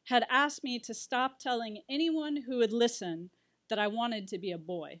had asked me to stop telling anyone who would listen that I wanted to be a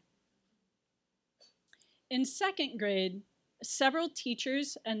boy. In second grade, several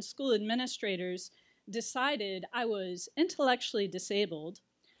teachers and school administrators decided I was intellectually disabled,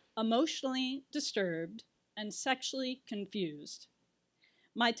 emotionally disturbed, and sexually confused.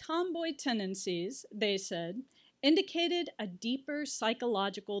 My tomboy tendencies, they said, indicated a deeper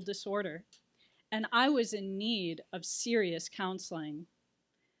psychological disorder, and I was in need of serious counseling.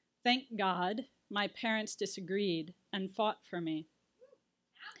 Thank God, my parents disagreed and fought for me.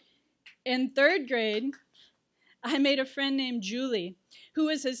 In third grade, I made a friend named Julie, who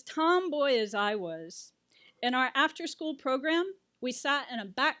was as tomboy as I was. In our after-school program, we sat in a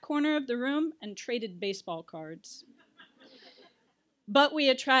back corner of the room and traded baseball cards. But we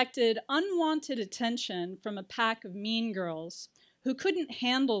attracted unwanted attention from a pack of mean girls who couldn't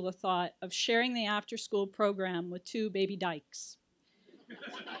handle the thought of sharing the after-school program with two baby dykes.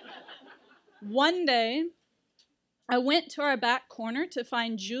 One day, I went to our back corner to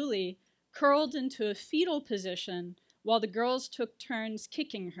find Julie curled into a fetal position while the girls took turns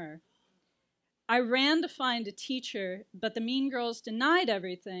kicking her. I ran to find a teacher, but the mean girls denied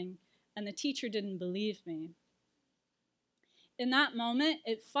everything, and the teacher didn't believe me. In that moment,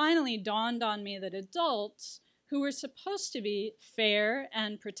 it finally dawned on me that adults, who were supposed to be fair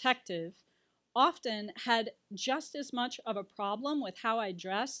and protective, often had just as much of a problem with how I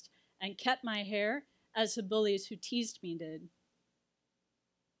dressed and kept my hair as the bullies who teased me did.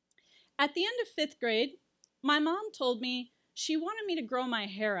 At the end of 5th grade, my mom told me she wanted me to grow my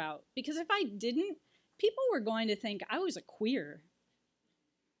hair out because if I didn't, people were going to think I was a queer.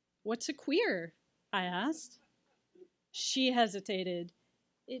 "What's a queer?" I asked. She hesitated.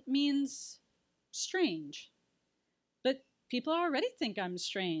 "It means strange." "But people already think I'm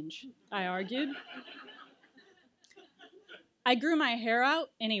strange," I argued. I grew my hair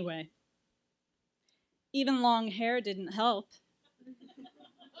out anyway. Even long hair didn't help.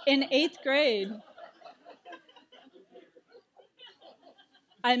 In 8th grade,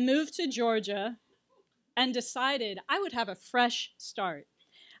 I moved to Georgia and decided I would have a fresh start.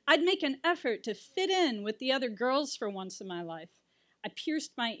 I'd make an effort to fit in with the other girls for once in my life. I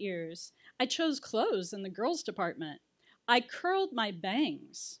pierced my ears. I chose clothes in the girls' department. I curled my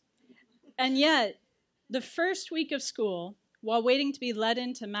bangs. And yet, the first week of school, while waiting to be let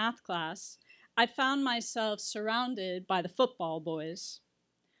into math class, I found myself surrounded by the football boys.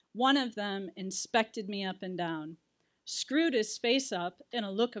 One of them inspected me up and down, screwed his face up in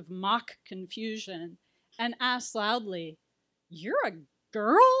a look of mock confusion, and asked loudly, "You're a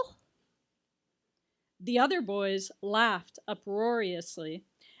girl?" The other boys laughed uproariously,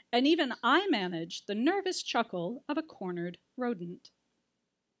 and even I managed the nervous chuckle of a cornered rodent.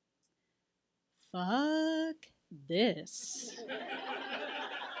 Fuck this,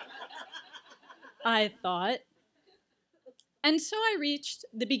 I thought. And so I reached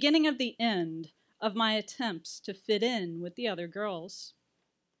the beginning of the end of my attempts to fit in with the other girls.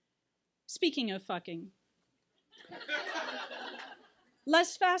 Speaking of fucking,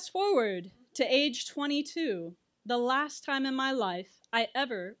 let's fast forward to age 22, the last time in my life I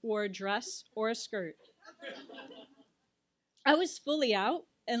ever wore a dress or a skirt. I was fully out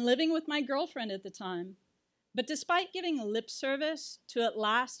and living with my girlfriend at the time, but despite giving lip service to at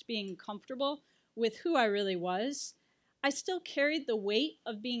last being comfortable with who I really was, I still carried the weight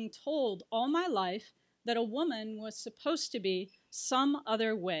of being told all my life that a woman was supposed to be some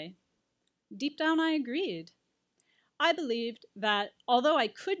other way. Deep down, I agreed. I believed that although I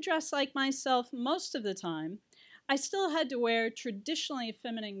could dress like myself most of the time, I still had to wear traditionally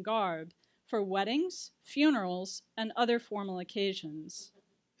feminine garb for weddings, funerals, and other formal occasions.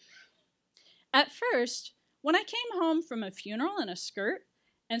 At first, when I came home from a funeral in a skirt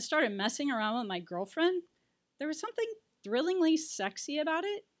and started messing around with my girlfriend, there was something thrillingly sexy about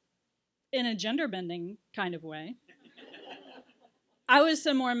it, in a gender-bending kind of way. I was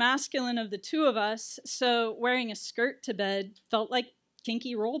the more masculine of the two of us, so wearing a skirt to bed felt like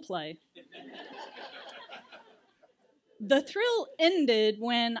kinky role play. The thrill ended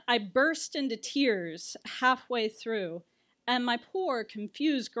when I burst into tears halfway through, and my poor,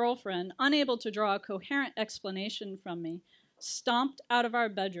 confused girlfriend, unable to draw a coherent explanation from me, stomped out of our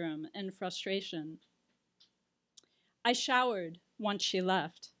bedroom in frustration. I showered once she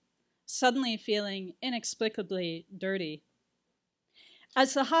left, suddenly feeling inexplicably dirty.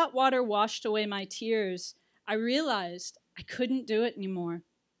 As the hot water washed away my tears, I realized I couldn't do it anymore.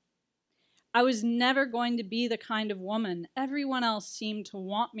 I was never going to be the kind of woman everyone else seemed to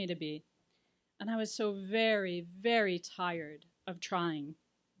want me to be, and I was so very, very tired of trying.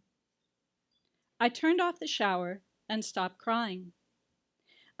 I turned off the shower and stopped crying.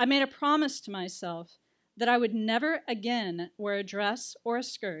 I made a promise to myself that I would never again wear a dress or a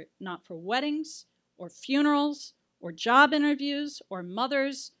skirt, not for weddings or funerals or job interviews or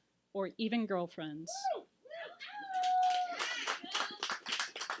mothers or even girlfriends.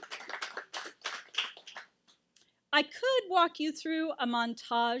 I could walk you through a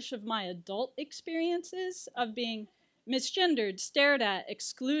montage of my adult experiences of being misgendered, stared at,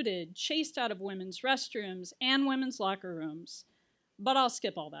 excluded, chased out of women's restrooms and women's locker rooms, but I'll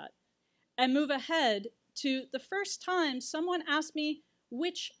skip all that and move ahead to the first time someone asked me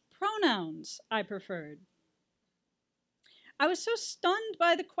which pronouns I preferred. I was so stunned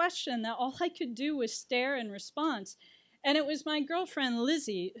by the question that all I could do was stare in response, and it was my girlfriend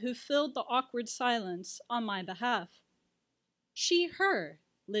Lizzie who filled the awkward silence on my behalf. She, her,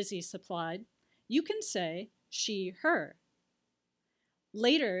 Lizzie supplied. You can say she, her.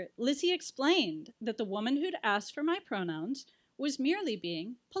 Later, Lizzie explained that the woman who'd asked for my pronouns was merely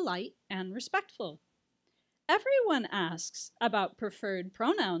being polite and respectful. Everyone asks about preferred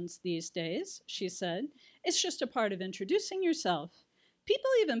pronouns these days, she said. It's just a part of introducing yourself. People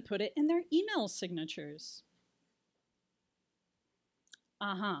even put it in their email signatures.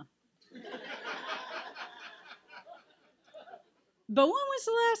 Uh-huh. But when was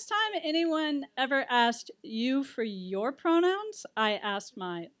the last time anyone ever asked you for your pronouns? I asked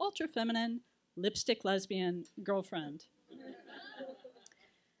my ultra-feminine, lipstick lesbian girlfriend.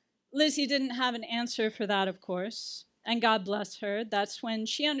 Lizzie didn't have an answer for that, of course, and God bless her, that's when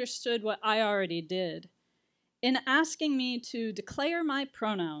she understood what I already did. In asking me to declare my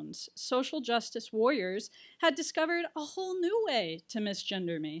pronouns, social justice warriors had discovered a whole new way to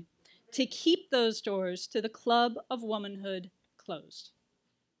misgender me, to keep those doors to the club of womanhood closed.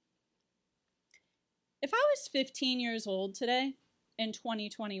 If I was 15 years old today, in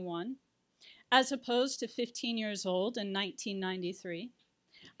 2021, as opposed to 15 years old in 1993,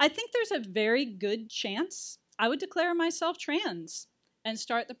 I think there's a very good chance I would declare myself trans and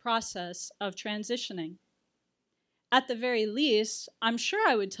start the process of transitioning. At the very least, I'm sure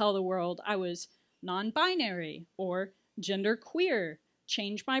I would tell the world I was non-binary or genderqueer,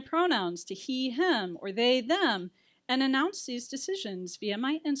 change my pronouns to he, him, or they, them, and announce these decisions via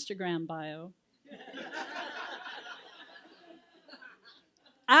my Instagram bio.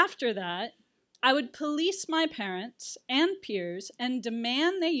 After that, I would police my parents and peers and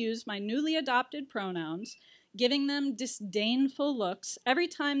demand they use my newly adopted pronouns, giving them disdainful looks every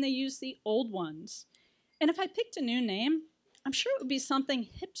time they use the old ones. And if I picked a new name, I'm sure it would be something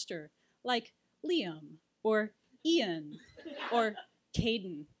hipster, like Liam, or Ian, or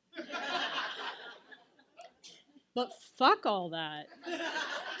Caden. But fuck all that.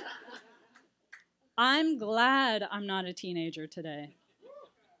 I'm glad I'm not a teenager today.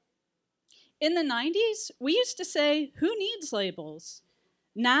 In the 90s, we used to say, who needs labels?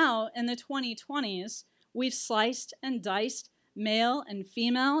 Now, in the 2020s, we've sliced and diced male and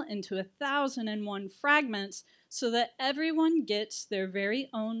female into 1,001 fragments so that everyone gets their very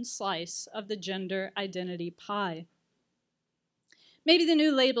own slice of the gender identity pie. Maybe the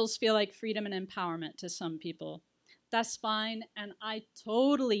new labels feel like freedom and empowerment to some people. That's fine, and I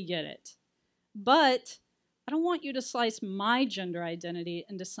totally get it. But I don't want you to slice my gender identity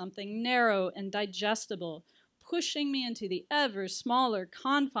into something narrow and digestible, pushing me into the ever smaller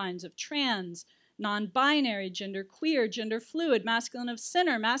confines of trans, non-binary, gender queer, gender fluid, masculine of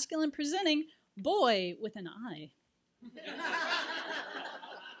center, masculine presenting, boy with an I.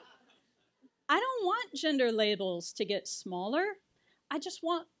 I don't want gender labels to get smaller. I just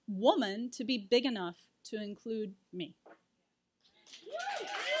want woman to be big enough to include me.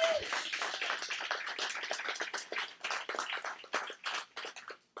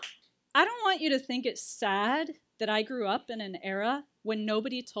 I don't want you to think it's sad that I grew up in an era when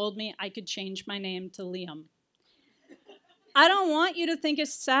nobody told me I could change my name to Liam. I don't want you to think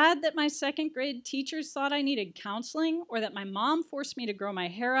it's sad that my second grade teachers thought I needed counseling, or that my mom forced me to grow my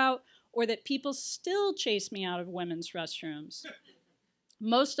hair out, or that people still chase me out of women's restrooms.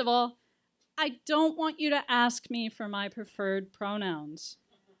 Most of all, I don't want you to ask me for my preferred pronouns.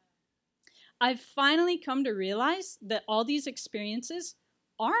 I've finally come to realize that all these experiences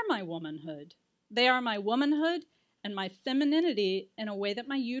are my womanhood. They are my womanhood and my femininity in a way that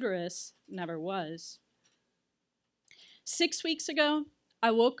my uterus never was. 6 weeks ago,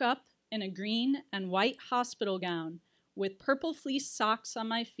 I woke up in a green and white hospital gown with purple fleece socks on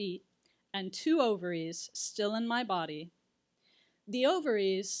my feet and 2 ovaries still in my body. The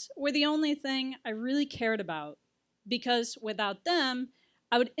ovaries were the only thing I really cared about, because without them,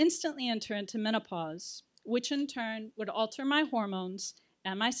 I would instantly enter into menopause, which in turn would alter my hormones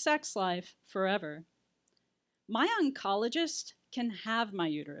and my sex life forever. My oncologist can have my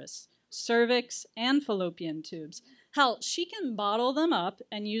uterus, cervix, and fallopian tubes. Hell, she can bottle them up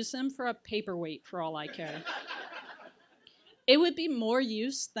and use them for a paperweight for all I care. It would be more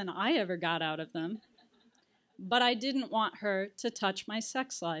use than I ever got out of them. But I didn't want her to touch my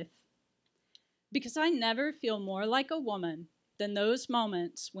sex life, because I never feel more like a woman than those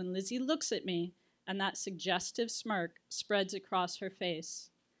moments when Lizzie looks at me and that suggestive smirk spreads across her face.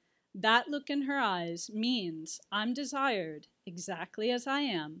 That look in her eyes means I'm desired exactly as I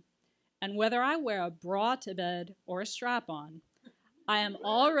am, and whether I wear a bra to bed or a strap-on, I am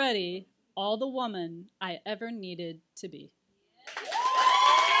already all the woman I ever needed to be.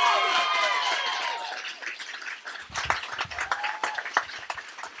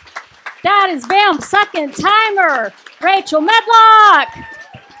 That is VAMP second timer, Rachel Medlock.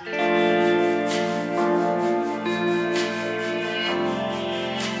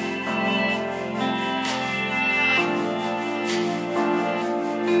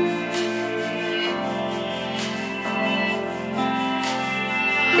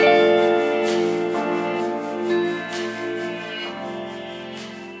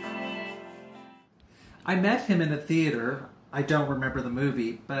 I met him in a theater. I don't remember the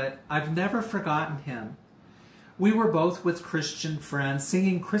movie, but I've never forgotten him. We were both with Christian friends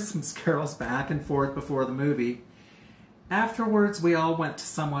singing Christmas carols back and forth before the movie. Afterwards, we all went to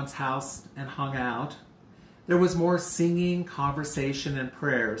someone's house and hung out. There was more singing, conversation, and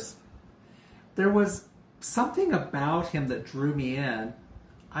prayers. There was something about him that drew me in.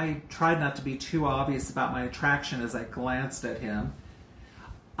 I tried not to be too obvious about my attraction as I glanced at him.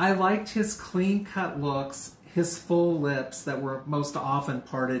 I liked his clean-cut looks, his full lips that were most often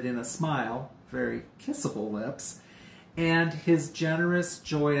parted in a smile, very kissable lips, and his generous,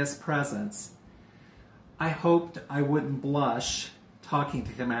 joyous presence. I hoped I wouldn't blush talking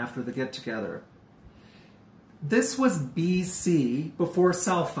to him after the get-together. This was BC, before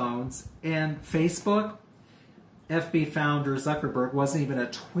cell phones, and Facebook. FB founder Zuckerberg wasn't even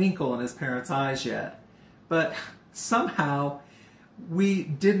a twinkle in his parents' eyes yet. But somehow, we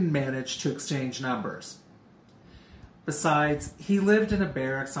didn't manage to exchange numbers. Besides, he lived in a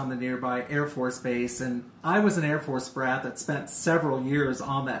barracks on the nearby Air Force base, and I was an Air Force brat that spent several years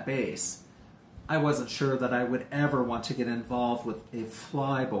on that base. I wasn't sure that I would ever want to get involved with a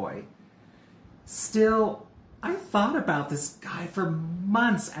flyboy. Still, I thought about this guy for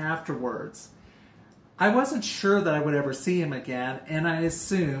months afterwards. I wasn't sure that I would ever see him again, and I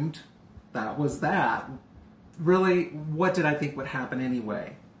assumed that was that. Really, what did I think would happen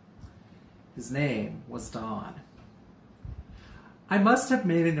anyway? His name was Don. I must have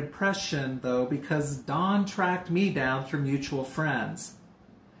made an impression, though, because Don tracked me down through mutual friends.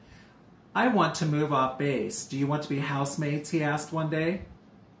 I want to move off base. Do you want to be housemates? He asked one day.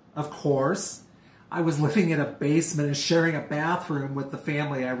 Of course. I was living in a basement and sharing a bathroom with the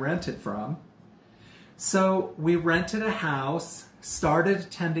family I rented from. So we rented a house, started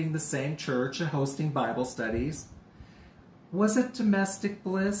attending the same church and hosting Bible studies. Was it domestic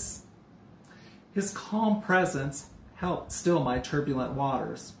bliss? His calm presence helped still my turbulent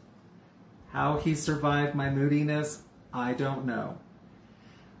waters. How he survived my moodiness, I don't know.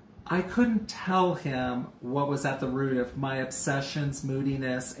 I couldn't tell him what was at the root of my obsessions,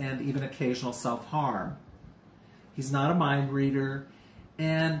 moodiness, and even occasional self-harm. He's not a mind reader,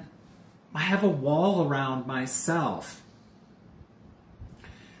 and I have a wall around myself.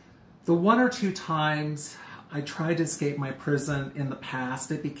 The one or two times I tried to escape my prison in the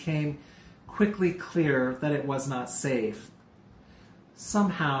past, it became quickly clear that it was not safe.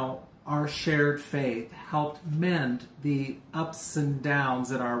 Somehow, our shared faith helped mend the ups and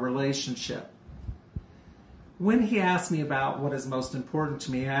downs in our relationship. When he asks me about what is most important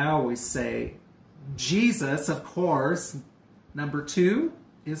to me, I always say, Jesus, of course. Number 2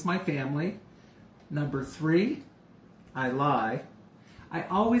 is my family. Number 3, I lie. I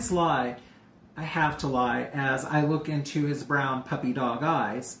always lie. I have to lie as I look into his brown puppy dog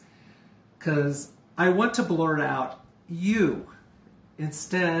eyes, because I want to blurt out, you.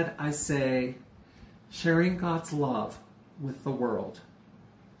 Instead, I say, sharing God's love with the world.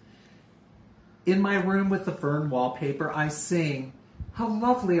 In my room with the fern wallpaper, I sing, how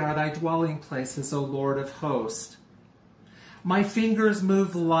lovely are thy dwelling places, O Lord of hosts. My fingers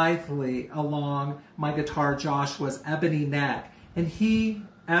move lithely along my guitar Joshua's ebony neck, and he,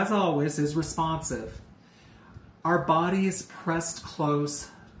 as always, is responsive. Our bodies pressed close,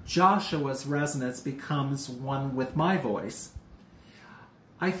 Joshua's resonance becomes one with my voice.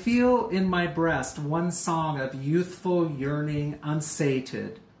 I feel in my breast one song of youthful yearning,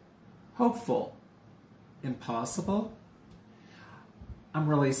 unsated, hopeful, impossible. I'm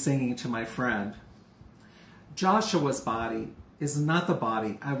really singing to my friend. Joshua's body is not the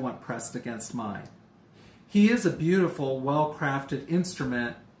body I want pressed against mine. He is a beautiful, well-crafted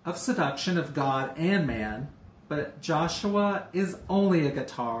instrument of seduction of God and man, but Joshua is only a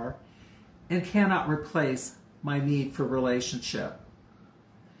guitar and cannot replace my need for relationship.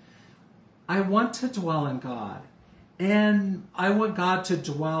 I want to dwell in God, and I want God to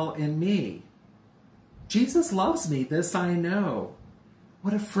dwell in me. Jesus loves me, this I know.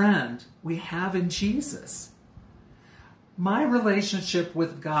 What a friend we have in Jesus. My relationship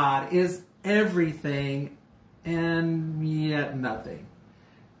with God is everything and yet nothing.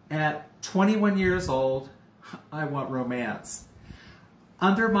 At 21 years old, I want romance.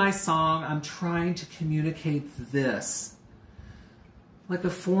 Under my song, I'm trying to communicate this. Like a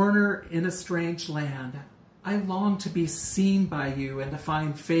foreigner in a strange land, I long to be seen by you and to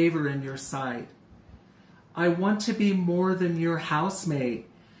find favor in your sight. I want to be more than your housemate.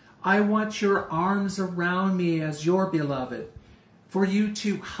 I want your arms around me as your beloved, for you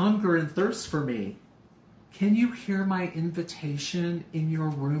to hunger and thirst for me. Can you hear my invitation in your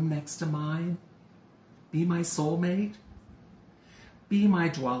room next to mine? Be my soulmate. Be my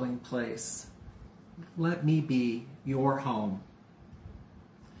dwelling place. Let me be your home.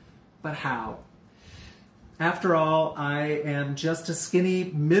 But how? After all, I am just a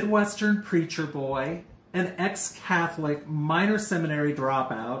skinny Midwestern preacher boy, an ex-Catholic minor seminary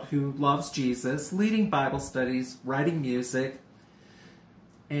dropout who loves Jesus, leading Bible studies, writing music,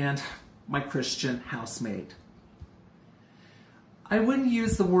 and my Christian housemate. I wouldn't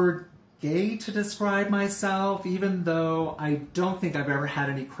use the word gay to describe myself, even though I don't think I've ever had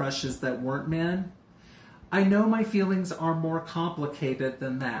any crushes that weren't men. I know my feelings are more complicated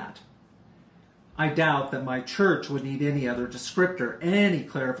than that. I doubt that my church would need any other descriptor, any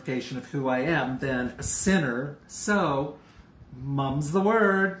clarification of who I am than a sinner. So, mum's the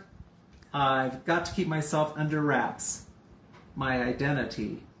word. I've got to keep myself under wraps. My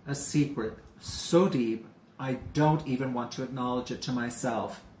identity, a secret so deep, I don't even want to acknowledge it to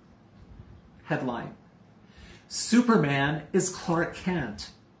myself. Headline: Superman is Clark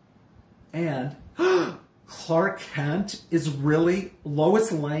Kent. And Clark Kent is really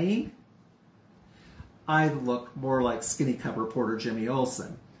Lois Lane? I look more like skinny cub reporter Jimmy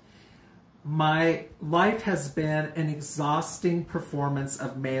Olsen. My life has been an exhausting performance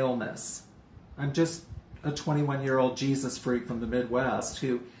of maleness. I'm just a 21-year-old Jesus freak from the Midwest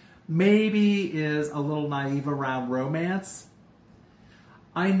who maybe is a little naive around romance.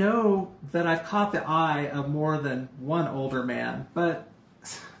 I know that I've caught the eye of more than one older man, but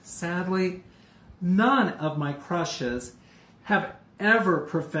sadly, none of my crushes have ever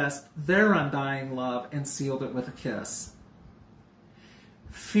professed their undying love and sealed it with a kiss.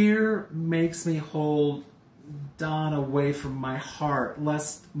 Fear makes me hold Don away from my heart,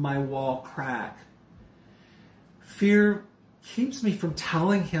 lest my wall crack. Fear keeps me from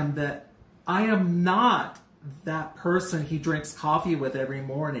telling him that I am not that person he drinks coffee with every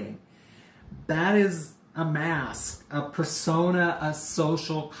morning. That is a mask, a persona, a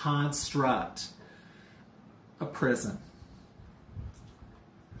social construct, a prison.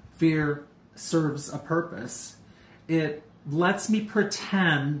 Fear serves a purpose. It lets me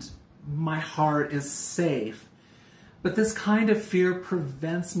pretend my heart is safe. But this kind of fear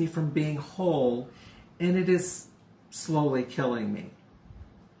prevents me from being whole, and it is slowly killing me.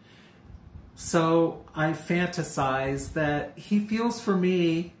 So I fantasize that he feels for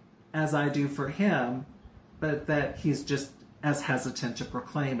me as I do for him, but that he's just as hesitant to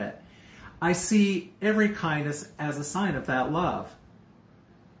proclaim it. I see every kindness as a sign of that love.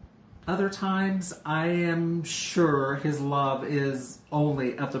 Other times, I am sure his love is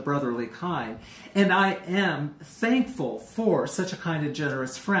only of the brotherly kind, and I am thankful for such a kind and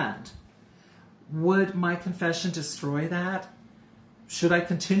generous friend. Would my confession destroy that? Should I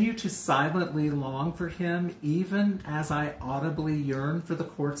continue to silently long for him, even as I audibly yearn for the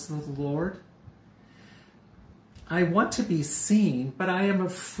courts of the Lord? I want to be seen, but I am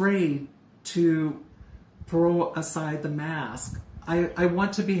afraid to throw aside the mask. I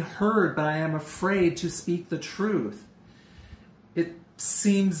want to be heard, but I am afraid to speak the truth. It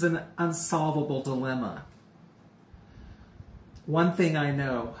seems an unsolvable dilemma. One thing I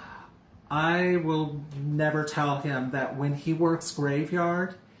know, I will never tell him that when he works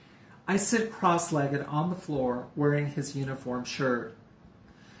graveyard, I sit cross-legged on the floor wearing his uniform shirt.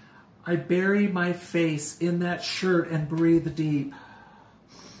 I bury my face in that shirt and breathe deep.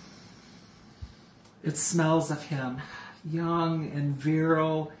 It smells of him, young and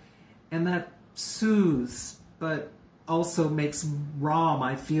virile, and that soothes, but also makes raw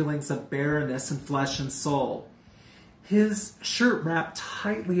my feelings of barrenness in flesh and soul. His shirt wrapped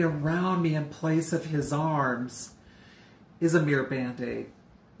tightly around me in place of his arms is a mere band-aid,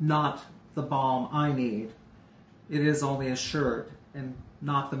 not the balm I need. It is only a shirt and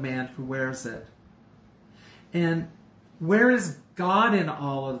not the man who wears it. And where is God in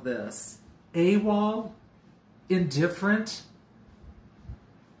all of this? AWOL? Indifferent?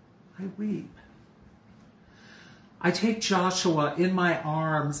 I weep. I take Joshua in my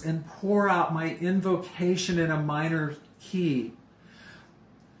arms and pour out my invocation in a minor key.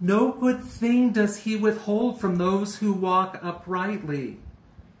 No good thing does he withhold from those who walk uprightly.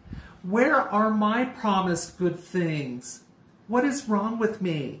 Where are my promised good things? What is wrong with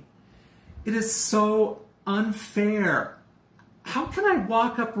me? It is so unfair. How can I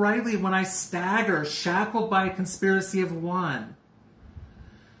walk uprightly when I stagger, shackled by a conspiracy of one?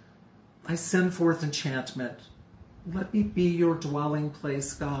 I send forth enchantment. Let me be your dwelling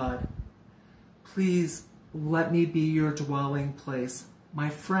place, God. Please let me be your dwelling place, my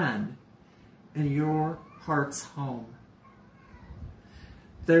friend, and your heart's home.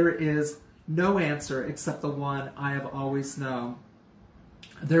 There is no answer except the one I have always known.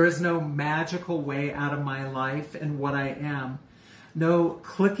 There is no magical way out of my life and what I am. No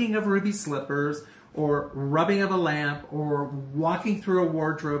clicking of ruby slippers, or rubbing of a lamp, or walking through a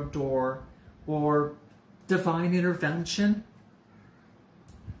wardrobe door, or divine intervention.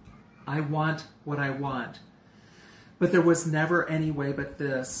 I want what I want. But there was never any way but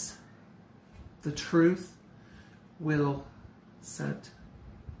this. The truth will set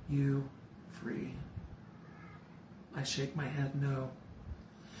you free. I shake my head no.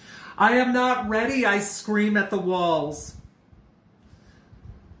 I am not ready, I scream at the walls.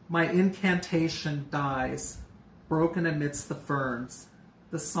 My incantation dies, broken amidst the ferns,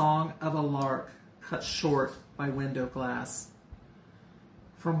 the song of a lark cut short by window glass.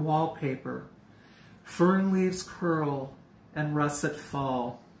 From wallpaper, fern leaves curl and russet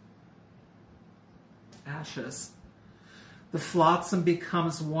fall. Ashes. The flotsam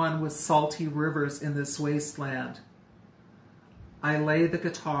becomes one with salty rivers in this wasteland. I lay the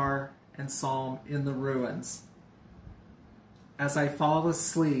guitar and psalm in the ruins. As I fall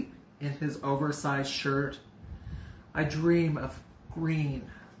asleep in his oversized shirt, I dream of green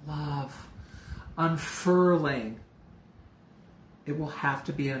love unfurling. It will have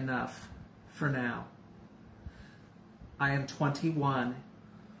to be enough for now. I am 21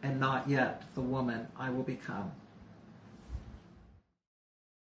 and not yet the woman I will become.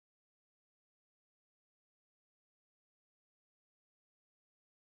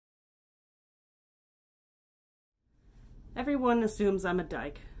 Everyone assumes I'm a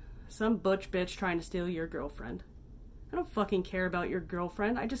dyke. Some butch bitch trying to steal your girlfriend. I don't fucking care about your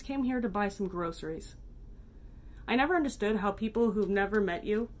girlfriend. I just came here to buy some groceries. I never understood how people who've never met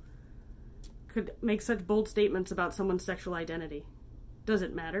you could make such bold statements about someone's sexual identity. Does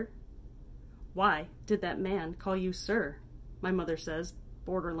it matter? Why did that man call you sir? My mother says,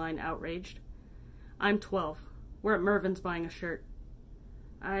 borderline outraged. I'm 12. We're at Mervin's buying a shirt.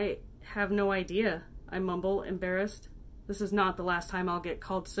 I have no idea, I mumble, embarrassed. This is not the last time I'll get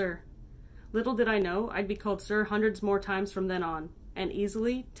called sir. Little did I know I'd be called sir hundreds more times from then on. and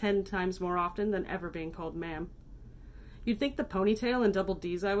easily 10 times more often than ever being called ma'am. You'd think the ponytail and double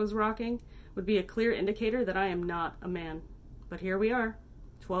Ds I was rocking would be a clear indicator that I am not a man. But here we are,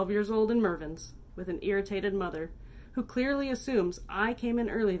 12 years old in Mervyn's, with an irritated mother, who clearly assumes I came in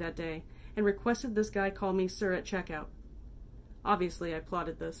early that day and requested this guy call me sir at checkout. Obviously, I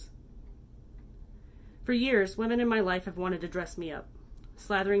plotted this. For years, women in my life have wanted to dress me up,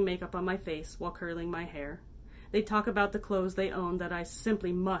 slathering makeup on my face while curling my hair. They talk about the clothes they own that I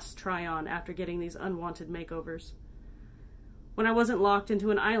simply must try on after getting these unwanted makeovers. When I wasn't locked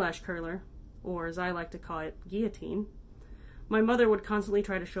into an eyelash curler, or as I like to call it, guillotine, my mother would constantly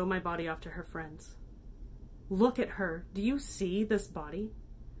try to show my body off to her friends. Look at her. Do you see this body?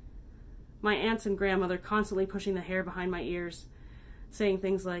 My aunts and grandmother constantly pushing the hair behind my ears, saying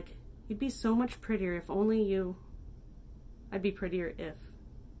things like, "You'd be so much prettier if only you..." I'd be prettier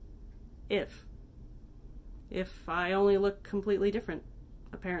if. If I only look completely different,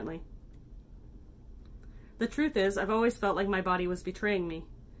 apparently. The truth is, I've always felt like my body was betraying me.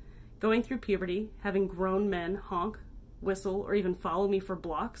 Going through puberty, having grown men honk, whistle, or even follow me for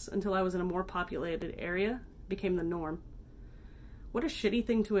blocks until I was in a more populated area became the norm. What a shitty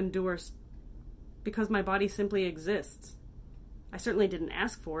thing to endure because my body simply exists. I certainly didn't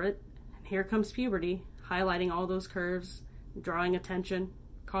ask for it, and here comes puberty, highlighting all those curves, drawing attention,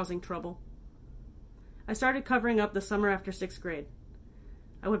 causing trouble. I started covering up the summer after 6th grade.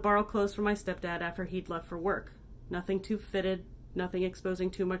 I would borrow clothes from my stepdad after he'd left for work. Nothing too fitted, nothing exposing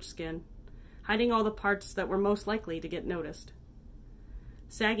too much skin, hiding all the parts that were most likely to get noticed.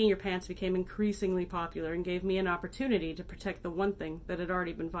 Sagging your pants became increasingly popular and gave me an opportunity to protect the one thing that had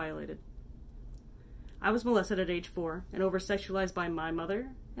already been violated. I was molested at age 4 and over-sexualized by my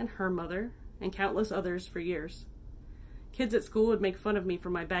mother and her mother and countless others for years. Kids at school would make fun of me for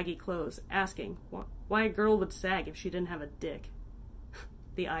my baggy clothes, asking why a girl would sag if she didn't have a dick.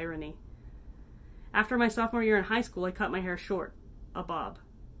 The irony. After my sophomore year in high school, I cut my hair short, a bob.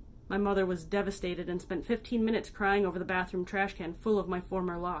 My mother was devastated and spent 15 minutes crying over the bathroom trash can full of my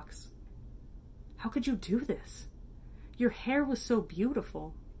former locks. How could you do this? Your hair was so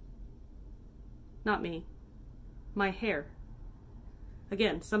beautiful. Not me. My hair.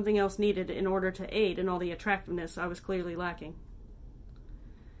 Again, something else needed in order to aid in all the attractiveness I was clearly lacking.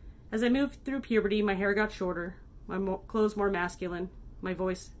 As I moved through puberty, my hair got shorter, my clothes more masculine, my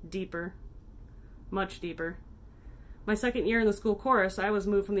voice deeper, much deeper. My second year in the school chorus, I was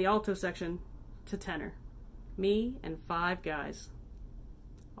moved from the alto section to tenor. Me and 5 guys.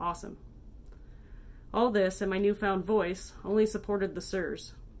 Awesome. All this and my newfound voice only supported the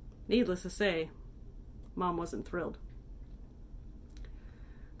sirs. Needless to say, Mom wasn't thrilled.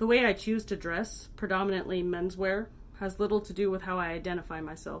 The way I choose to dress, predominantly menswear, has little to do with how I identify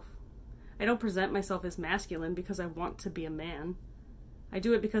myself. I don't present myself as masculine because I want to be a man. I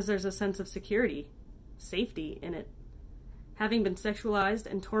do it because there's a sense of security, safety in it. Having been sexualized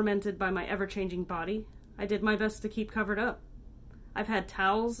and tormented by my ever-changing body, I did my best to keep covered up. I've had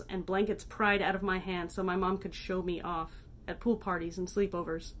towels and blankets pried out of my hands so my mom could show me off at pool parties and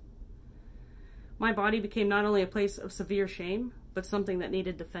sleepovers. My body became not only a place of severe shame, but something that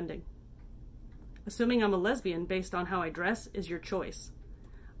needed defending. Assuming I'm a lesbian based on how I dress is your choice.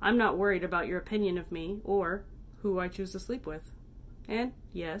 I'm not worried about your opinion of me or who I choose to sleep with. And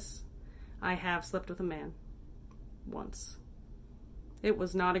yes, I have slept with a man. Once. It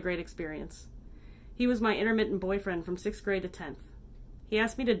was not a great experience. He was my intermittent boyfriend from 6th grade to 10th. He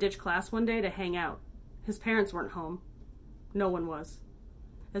asked me to ditch class one day to hang out. His parents weren't home. No one was.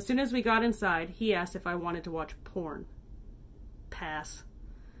 As soon as we got inside, he asked if I wanted to watch porn. Pass.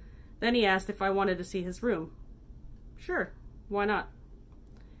 Then he asked if I wanted to see his room. Sure, why not?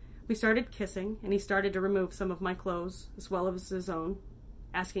 We started kissing, and he started to remove some of my clothes, as well as his own,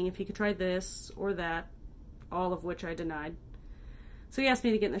 asking if he could try this or that, all of which I denied. So he asked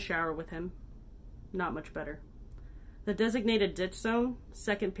me to get in the shower with him. Not much better. The designated ditch zone,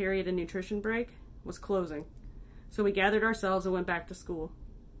 second period in nutrition break, was closing, so we gathered ourselves and went back to school.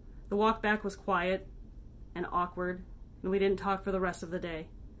 The walk back was quiet and awkward, and we didn't talk for the rest of the day.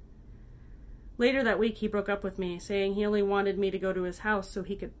 Later that week, he broke up with me, saying he only wanted me to go to his house so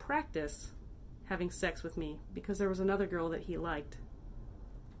he could practice having sex with me because there was another girl that he liked.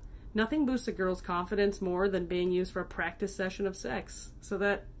 Nothing boosts a girl's confidence more than being used for a practice session of sex so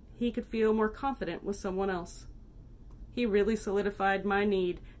that he could feel more confident with someone else. He really solidified my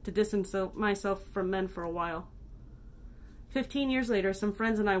need to distance myself from men for a while. 15 years later, some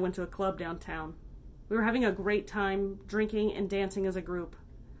friends and I went to a club downtown. We were having a great time drinking and dancing as a group,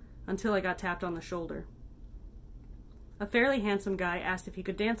 until I got tapped on the shoulder. A fairly handsome guy asked if he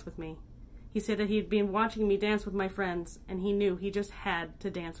could dance with me. He said that he'd been watching me dance with my friends, and he knew he just had to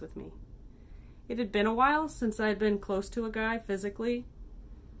dance with me. It had been a while since I'd been close to a guy physically.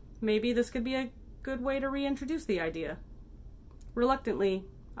 Maybe this could be a good way to reintroduce the idea. Reluctantly,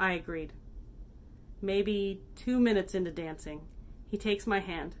 I agreed. Maybe 2 minutes into dancing, he takes my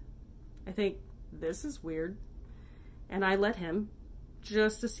hand. I think, this is weird. And I let him,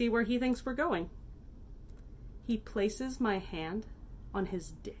 just to see where he thinks we're going. He places my hand on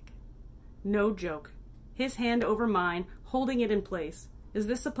his dick. No joke. His hand over mine, holding it in place. Is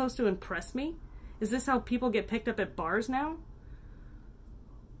this supposed to impress me? Is this how people get picked up at bars now?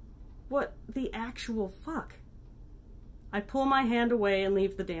 What the actual fuck? I pull my hand away and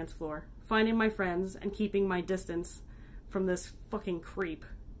leave the dance floor, finding my friends and keeping my distance from this fucking creep.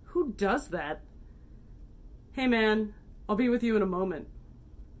 Who does that? Hey man, I'll be with you in a moment.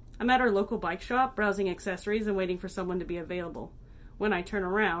 I'm at our local bike shop, browsing accessories and waiting for someone to be available. When I turn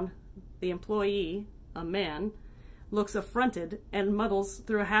around, the employee, a man, looks affronted and muddles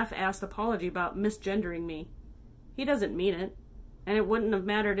through a half-assed apology about misgendering me. He doesn't mean it, and it wouldn't have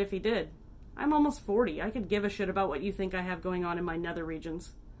mattered if he did. I'm almost 40. I could give a shit about what you think I have going on in my nether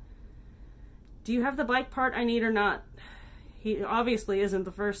regions. Do you have the bike part I need or not? He obviously isn't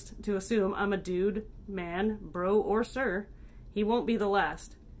the first to assume I'm a dude, man, bro, or sir. He won't be the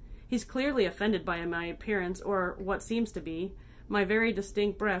last. He's clearly offended by my appearance, or what seems to be, my very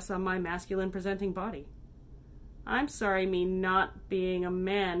distinct breasts on my masculine-presenting body. I'm sorry me not being a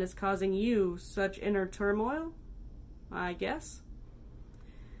man is causing you such inner turmoil? I guess.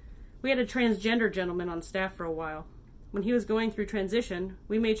 We had a transgender gentleman on staff for a while. When he was going through transition,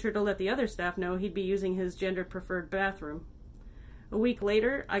 we made sure to let the other staff know he'd be using his gender-preferred bathroom. A week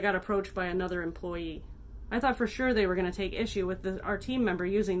later, I got approached by another employee. I thought for sure they were going to take issue with our team member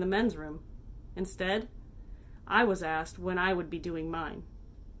using the men's room. Instead, I was asked when I would be doing mine.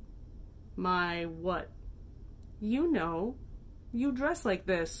 My what? You know, you dress like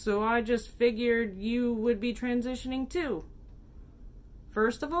this, so I just figured you would be transitioning too.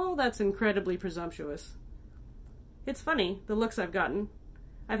 First of all, that's incredibly presumptuous. It's funny, the looks I've gotten.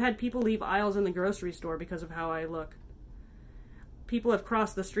 I've had people leave aisles in the grocery store because of how I look. People have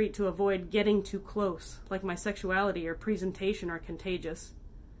crossed the street to avoid getting too close, like my sexuality or presentation are contagious.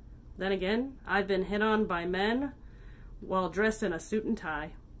 Then again, I've been hit on by men while dressed in a suit and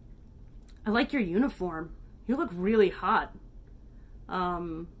tie. I like your uniform. You look really hot.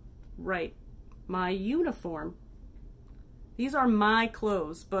 Right. My uniform. These are my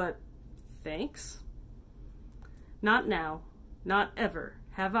clothes, but thanks? Not now, not ever,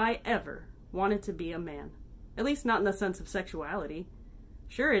 have I ever wanted to be a man. At least not in the sense of sexuality.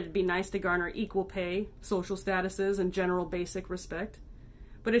 Sure, it'd be nice to garner equal pay, social statuses, and general basic respect.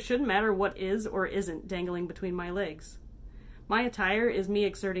 But it shouldn't matter what is or isn't dangling between my legs. My attire is me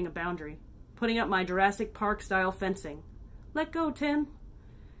exerting a boundary, putting up my Jurassic Park-style fencing. Let go, Tin.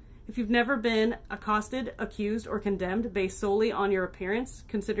 If you've never been accosted, accused, or condemned based solely on your appearance,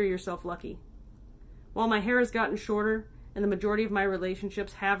 consider yourself lucky. While my hair has gotten shorter, and the majority of my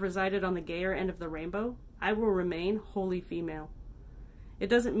relationships have resided on the gayer end of the rainbow, I will remain wholly female. It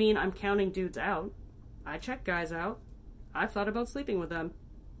doesn't mean I'm counting dudes out. I check guys out. I've thought about sleeping with them.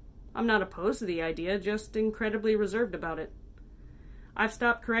 I'm not opposed to the idea, just incredibly reserved about it. I've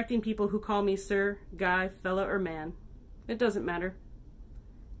stopped correcting people who call me sir, guy, fella, or man. It doesn't matter.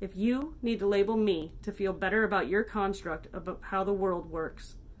 If you need to label me to feel better about your construct about how the world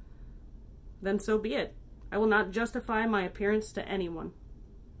works, then so be it. I will not justify my appearance to anyone.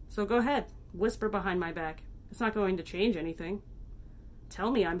 So go ahead, whisper behind my back. It's not going to change anything.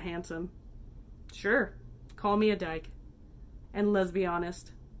 Tell me I'm handsome. Sure, call me a dyke. And let's be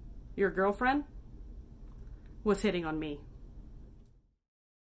honest, your girlfriend was hitting on me.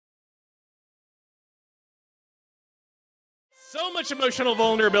 So much emotional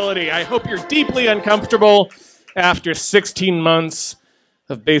vulnerability. I hope you're deeply uncomfortable after 16 months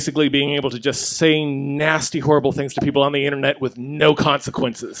of basically being able to just say nasty, horrible things to people on the internet with no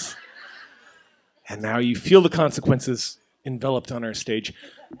consequences. And now you feel the consequences enveloped on our stage.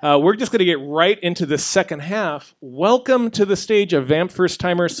 We're just going to get right into the second half. Welcome to the stage a VAMP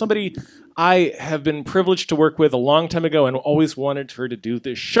first-timer, somebody I have been privileged to work with a long time ago and always wanted her to do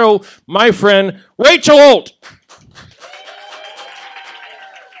this show, my friend, Rachel Holdt.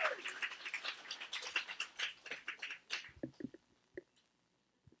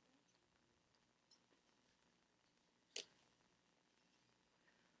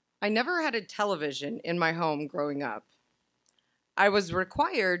 I never had a television in my home growing up. I was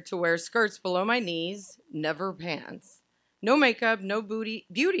required to wear skirts below my knees, never pants. No makeup, no beauty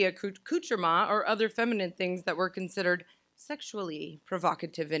accoutrement, or other feminine things that were considered sexually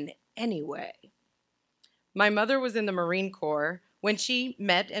provocative in anyway. My mother was in the Marine Corps when she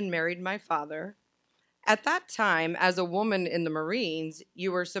met and married my father. At that time, as a woman in the Marines,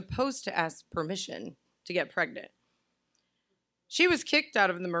 you were supposed to ask permission to get pregnant. She was kicked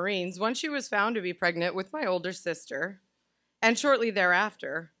out of the Marines once she was found to be pregnant with my older sister, and shortly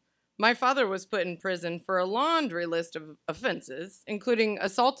thereafter, my father was put in prison for a laundry list of offenses, including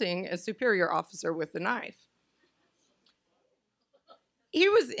assaulting a superior officer with a knife. He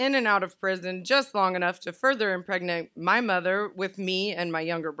was in and out of prison just long enough to further impregnate my mother with me and my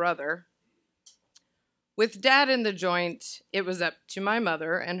younger brother. With Dad in the joint, it was up to my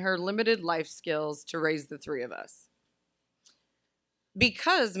mother and her limited life skills to raise the three of us.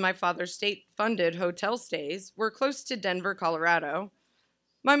 Because my father's state-funded hotel stays were close to Denver, Colorado,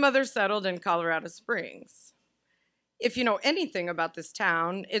 my mother settled in Colorado Springs. If you know anything about this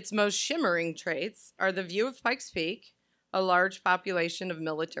town, its most shimmering traits are the view of Pikes Peak, a large population of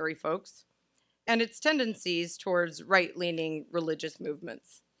military folks, and its tendencies towards right-leaning religious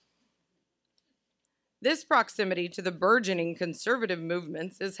movements. This proximity to the burgeoning conservative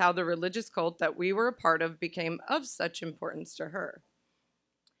movements is how the religious cult that we were a part of became of such importance to her.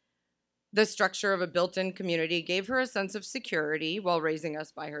 The structure of a built-in community gave her a sense of security while raising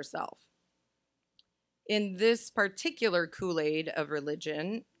us by herself. In this particular Kool-Aid of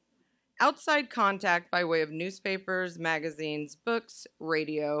religion, outside contact by way of newspapers, magazines, books,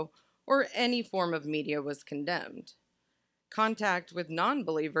 radio, or any form of media was condemned. Contact with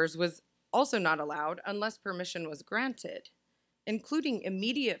non-believers was also not allowed unless permission was granted, including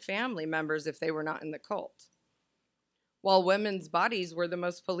immediate family members if they were not in the cult. While women's bodies were the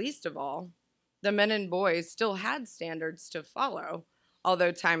most policed of all, the men and boys still had standards to follow,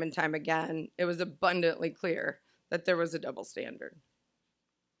 although time and time again, it was abundantly clear that there was a double standard.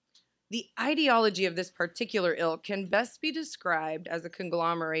 The ideology of this particular ilk can best be described as a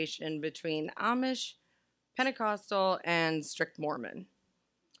conglomeration between Amish, Pentecostal, and strict Mormon.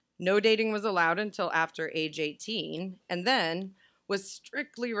 No dating was allowed until after age 18, and then was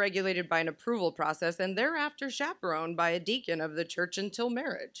strictly regulated by an approval process and thereafter chaperoned by a deacon of the church until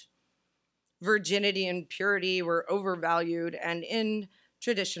marriage. Virginity and purity were overvalued, and in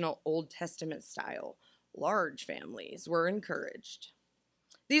traditional Old Testament style, large families were encouraged.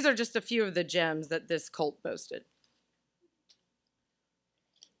 These are just a few of the gems that this cult boasted.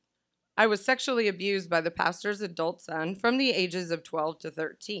 I was sexually abused by the pastor's adult son from the ages of 12 to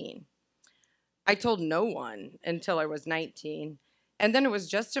 13. I told no one until I was 19, and then it was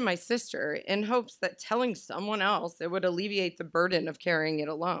just to my sister in hopes that telling someone else it would alleviate the burden of carrying it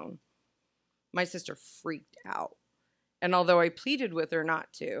alone. My sister freaked out, and although I pleaded with her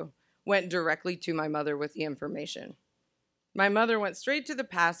not to, went directly to my mother with the information. My mother went straight to the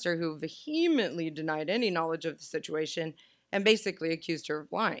pastor, who vehemently denied any knowledge of the situation and basically accused her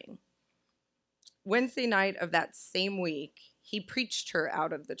of lying. Wednesday night of that same week, he preached her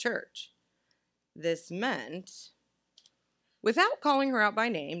out of the church. This meant, without calling her out by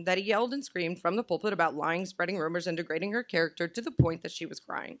name, that he yelled and screamed from the pulpit about lying, spreading rumors, and degrading her character to the point that she was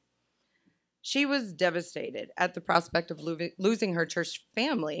crying. She was devastated at the prospect of losing her church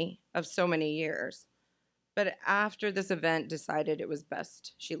family of so many years, but after this event decided it was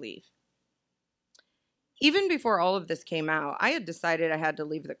best she leave. Even before all of this came out, I had decided I had to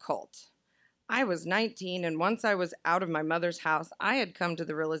leave the cult. I was 19, and once I was out of my mother's house, I had come to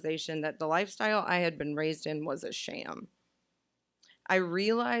the realization that the lifestyle I had been raised in was a sham. I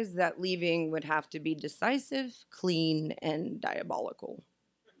realized that leaving would have to be decisive, clean, and diabolical.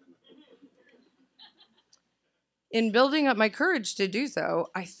 In building up my courage to do so,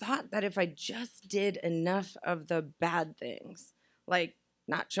 I thought that if I just did enough of the bad things, like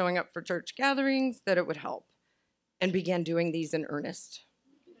not showing up for church gatherings, that it would help, and began doing these in earnest.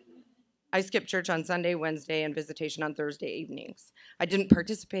 I skipped church on Sunday, Wednesday, and visitation on Thursday evenings. I didn't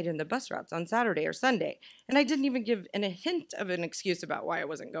participate in the bus routes on Saturday or Sunday, and I didn't even give a hint of an excuse about why I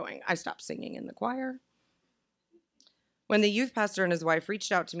wasn't going. I stopped singing in the choir. When the youth pastor and his wife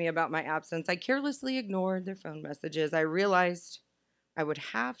reached out to me about my absence, I carelessly ignored their phone messages. I realized I would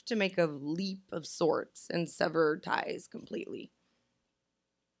have to make a leap of sorts and sever ties completely.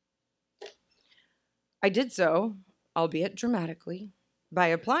 I did so, albeit dramatically, by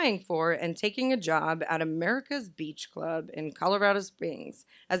applying for and taking a job at America's Beach Club in Colorado Springs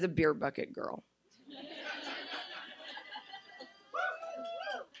as a beer bucket girl.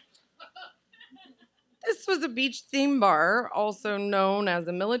 This was a beach theme bar, also known as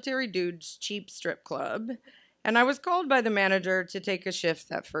a military dude's cheap strip club, and I was called by the manager to take a shift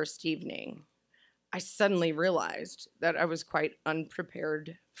that first evening. I suddenly realized that I was quite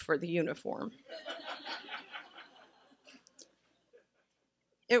unprepared for the uniform.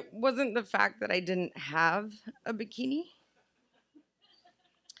 It wasn't the fact that I didn't have a bikini.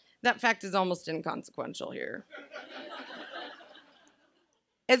 That fact is almost inconsequential here.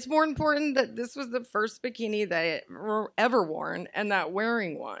 It's more important that this was the first bikini that I ever worn, and that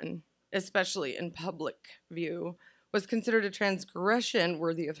wearing one, especially in public view, was considered a transgression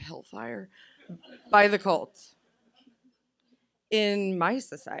worthy of hellfire by the cult. In my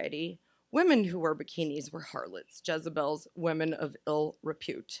society, women who wore bikinis were harlots, Jezebels, women of ill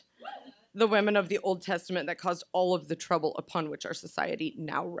repute. The women of the Old Testament that caused all of the trouble upon which our society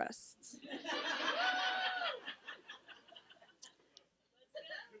now rests.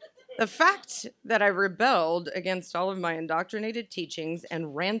 The fact that I rebelled against all of my indoctrinated teachings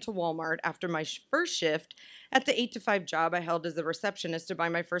and ran to Walmart after my first shift at the 8 to 5 job I held as a receptionist to buy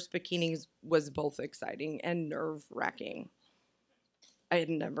my first bikinis was both exciting and nerve-wracking. I had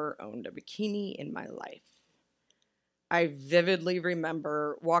never owned a bikini in my life. I vividly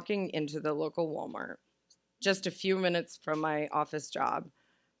remember walking into the local Walmart, just a few minutes from my office job,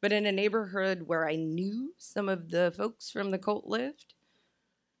 but in a neighborhood where I knew some of the folks from the cult lived.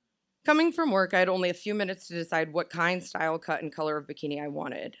 Coming from work, I had only a few minutes to decide what kind, style, cut, and color of bikini I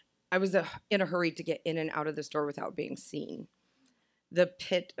wanted. I was in a hurry to get in and out of the store without being seen. The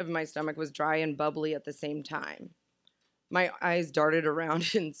pit of my stomach was dry and bubbly at the same time. My eyes darted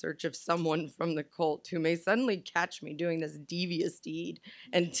around in search of someone from the cult who may suddenly catch me doing this devious deed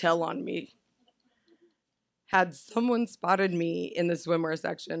and tell on me. Had someone spotted me in the swimwear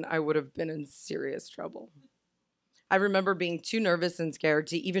section, I would have been in serious trouble. I remember being too nervous and scared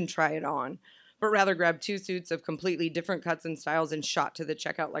to even try it on, but rather grabbed 2 suits of completely different cuts and styles and shot to the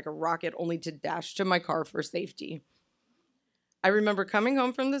checkout like a rocket, only to dash to my car for safety. I remember coming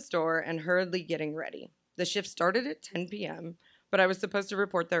home from the store and hurriedly getting ready. The shift started at 10 p.m., but I was supposed to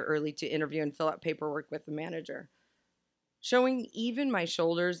report there early to interview and fill out paperwork with the manager. Showing even my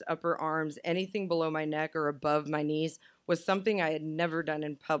shoulders, upper arms, anything below my neck or above my knees was something I had never done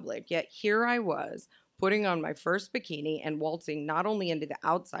in public, yet here I was, putting on my first bikini and waltzing not only into the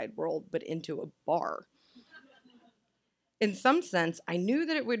outside world, but into a bar. In some sense, I knew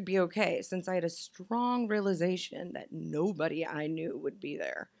that it would be okay, since I had a strong realization that nobody I knew would be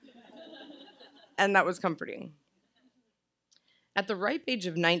there. And that was comforting. At the ripe age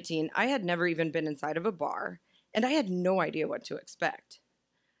of 19, I had never even been inside of a bar, and I had no idea what to expect.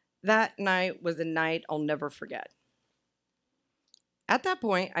 That night was a night I'll never forget. At that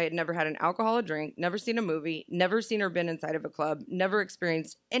point, I had never had an alcoholic drink, never seen a movie, never seen or been inside of a club, never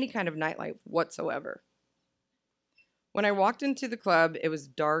experienced any kind of nightlife whatsoever. When I walked into the club, it was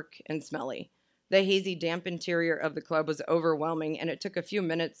dark and smelly. The hazy, damp interior of the club was overwhelming, and it took a few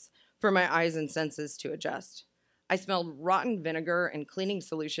minutes for my eyes and senses to adjust. I smelled rotten vinegar and cleaning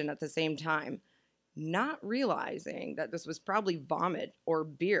solution at the same time, not realizing that this was probably vomit or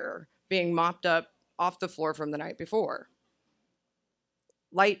beer being mopped up off the floor from the night before.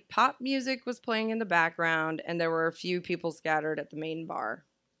 Light pop music was playing in the background, and there were a few people scattered at the main bar.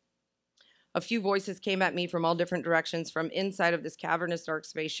 A few voices came at me from all different directions from inside of this cavernous dark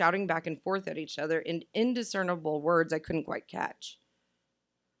space, shouting back and forth at each other in indiscernible words I couldn't quite catch.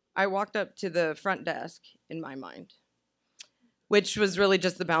 I walked up to the front desk, in my mind, which was really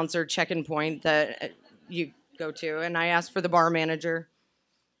just the bouncer check-in point that you go to, and I asked for the bar manager.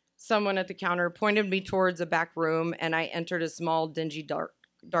 Someone at the counter pointed me towards a back room, and I entered a small, dingy,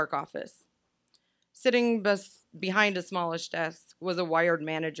 dark office. Sitting behind a smallish desk was a wired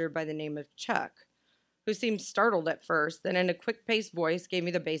manager by the name of Chuck, who seemed startled at first, then in a quick-paced voice gave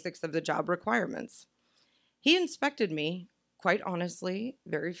me the basics of the job requirements. He inspected me, quite honestly,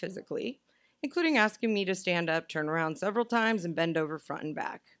 very physically, including asking me to stand up, turn around several times, and bend over front and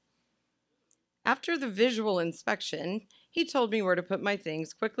back. After the visual inspection, he told me where to put my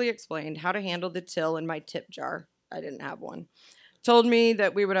things, quickly explained how to handle the till in my tip jar. I didn't have one. Told me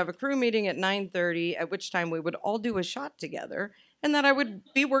that we would have a crew meeting at 9:30, at which time we would all do a shot together, and that I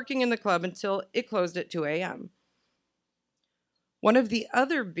would be working in the club until it closed at 2 a.m. One of the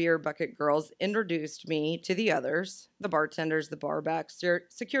other beer bucket girls introduced me to the others, the bartenders, the barbacks,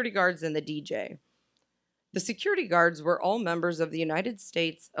 security guards, and the DJ. The security guards were all members of the United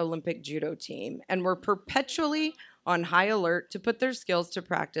States Olympic Judo team and were perpetually on high alert to put their skills to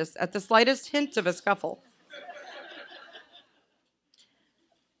practice at the slightest hint of a scuffle.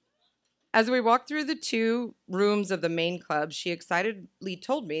 As we walked through the 2 rooms of the main club, she excitedly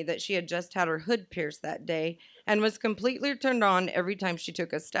told me that she had just had her hood pierced that day and was completely turned on every time she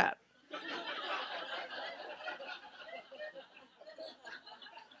took a step.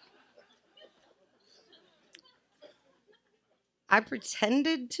 I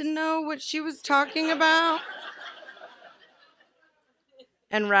pretended to know what she was talking about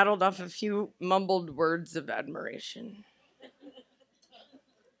and rattled off a few mumbled words of admiration.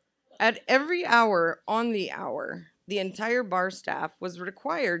 At every hour on the hour, the entire bar staff was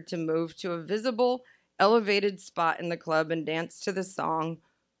required to move to a visible, elevated spot in the club and dance to the song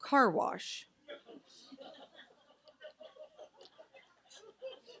Car Wash.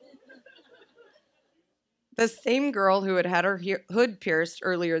 The same girl who had had her hood pierced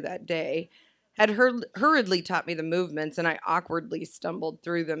earlier that day had hurriedly taught me the movements, and I awkwardly stumbled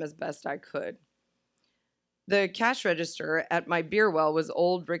through them as best I could. The cash register at my beer well was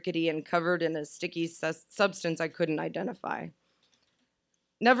old, rickety, and covered in a sticky substance I couldn't identify.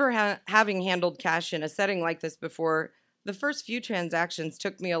 Never having handled cash in a setting like this before, the first few transactions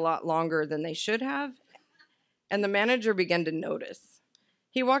took me a lot longer than they should have, and the manager began to notice.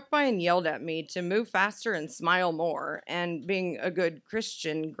 He walked by and yelled at me to move faster and smile more, and being a good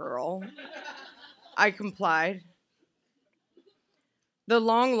Christian girl, I complied. The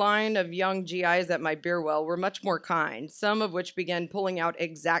long line of young GIs at my beer well were much more kind, some of which began pulling out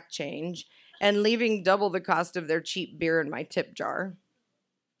exact change and leaving double the cost of their cheap beer in my tip jar.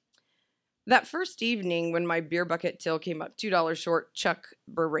 That first evening, when my beer bucket till came up $2 short, Chuck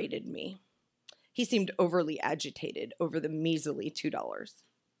berated me. He seemed overly agitated over the measly $2.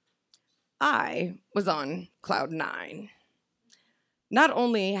 I was on cloud 9. Not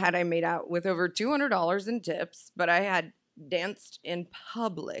only had I made out with over $200 in tips, but I had danced in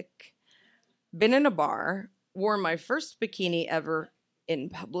public, been in a bar, wore my first bikini ever in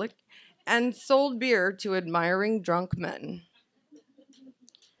public, and sold beer to admiring drunk men.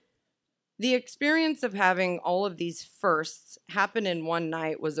 The experience of having all of these firsts happen in one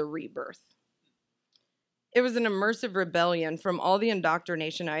night was a rebirth. It was an immersive rebellion from all the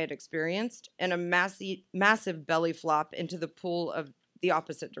indoctrination I had experienced and a massive belly flop into the pool of the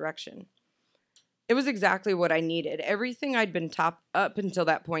opposite direction. It was exactly what I needed. Everything I'd been taught up until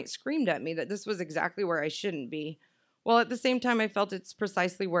that point screamed at me that this was exactly where I shouldn't be, while at the same time I felt it's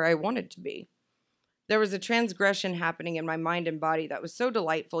precisely where I wanted to be. There was a transgression happening in my mind and body that was so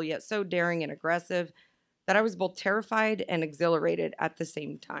delightful yet so daring and aggressive that I was both terrified and exhilarated at the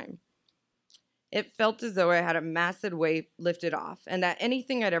same time. It felt as though I had a massive weight lifted off, and that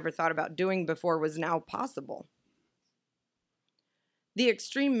anything I'd ever thought about doing before was now possible. The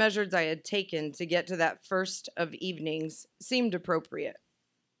extreme measures I had taken to get to that first of evenings seemed appropriate.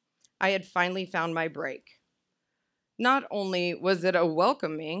 I had finally found my break. Not only was it a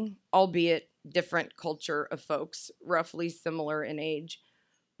welcoming, albeit different culture of folks, roughly similar in age,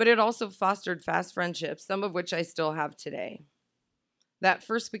 but it also fostered fast friendships, some of which I still have today. That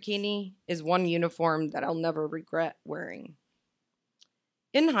first bikini is one uniform that I'll never regret wearing.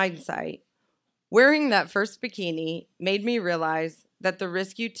 In hindsight, wearing that first bikini made me realize that the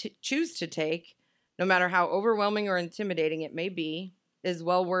risk you choose to take, no matter how overwhelming or intimidating it may be, is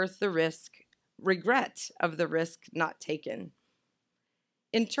well worth the regret of the risk not taken.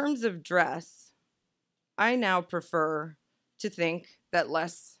 In terms of dress, I now prefer to think that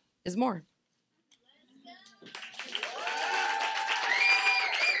less is more.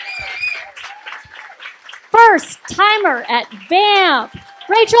 First timer at VAMP,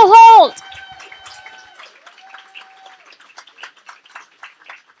 Rachel Holdt.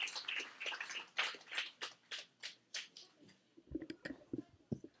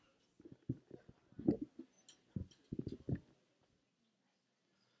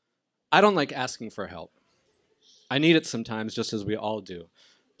 I don't like asking for help. I need it sometimes, just as we all do.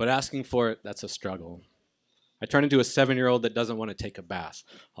 But asking for it, that's a struggle. I turn into a 7-year-old that doesn't want to take a bath.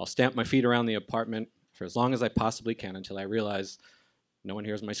 I'll stamp my feet around the apartment for as long as I possibly can until I realize no one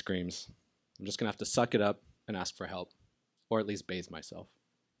hears my screams. I'm just going to have to suck it up and ask for help, or at least bathe myself.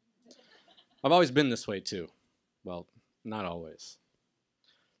 I've always been this way too. Well, not always.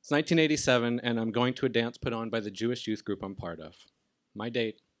 It's 1987, and I'm going to a dance put on by the Jewish youth group I'm part of. My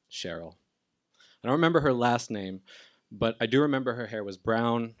date, Cheryl. I don't remember her last name, but I do remember her hair was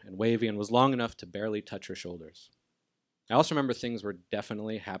brown and wavy and was long enough to barely touch her shoulders. I also remember things were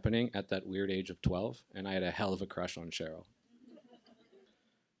definitely happening at that weird age of 12, and I had a hell of a crush on Cheryl.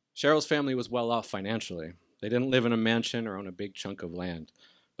 Cheryl's family was well off financially. They didn't live in a mansion or own a big chunk of land,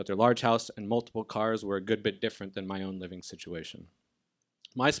 but their large house and multiple cars were a good bit different than my own living situation.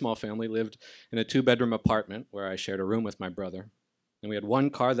 My small family lived in a 2-bedroom apartment where I shared a room with my brother, and we had one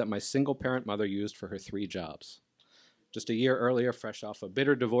car that my single-parent mother used for her 3 jobs. Just a year earlier, fresh off a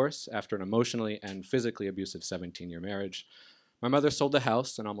bitter divorce after an emotionally and physically abusive 17-year marriage, my mother sold the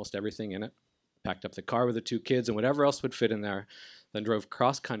house and almost everything in it, packed up the car with the 2 kids and whatever else would fit in there, then drove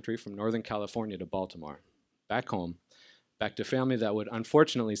cross-country from Northern California to Baltimore, back home, back to family that would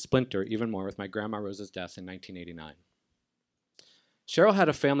unfortunately splinter even more with my Grandma Rosa's death in 1989. Cheryl had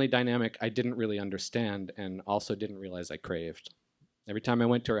a family dynamic I didn't really understand and also didn't realize I craved. Every time I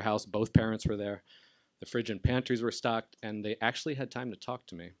went to her house, both parents were there. The fridge and pantries were stocked, and they actually had time to talk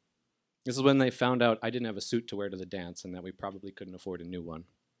to me. This is when they found out I didn't have a suit to wear to the dance and that we probably couldn't afford a new one.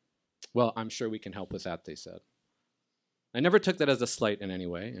 Well, I'm sure we can help with that, they said. I never took that as a slight in any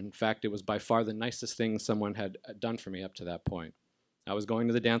way. In fact, it was by far the nicest thing someone had done for me up to that point. I was going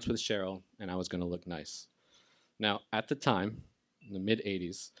to the dance with Cheryl, and I was going to look nice. Now, at the time, in the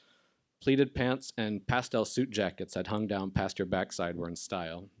mid-'80s, pleated pants and pastel suit jackets that hung down past your backside were in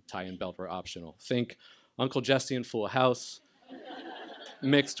style. Tie and belt were optional. Think Uncle Jesse in Full House,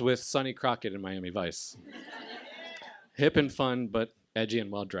 mixed with Sonny Crockett in Miami Vice. Hip and fun, but edgy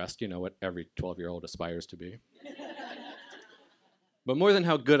and well-dressed, you know what every 12-year-old aspires to be. But more than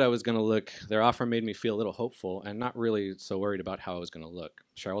how good I was going to look, their offer made me feel a little hopeful and not really so worried about how I was going to look.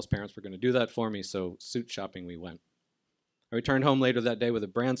 Cheryl's parents were going to do that for me, so suit shopping we went. I returned home later that day with a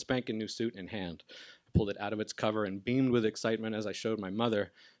brand spanking new suit in hand. I pulled it out of its cover and beamed with excitement as I showed my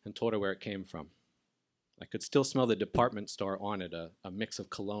mother and told her where it came from. I could still smell the department store on it, a mix of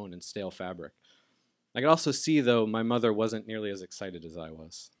cologne and stale fabric. I could also see, though, my mother wasn't nearly as excited as I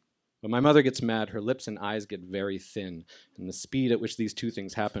was. When my mother gets mad, her lips and eyes get very thin, and the speed at which these two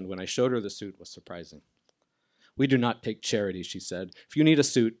things happened when I showed her the suit was surprising. "We do not take charity," she said. "If you need a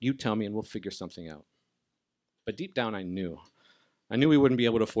suit, you tell me and we'll figure something out." But deep down, I knew. I knew we wouldn't be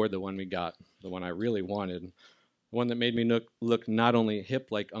able to afford the one we got, the one I really wanted, the one that made me look not only hip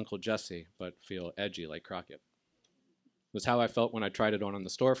like Uncle Jesse, but feel edgy like Crockett. It was how I felt when I tried it on in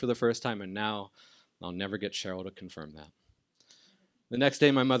the store for the first time, and now I'll never get Cheryl to confirm that. The next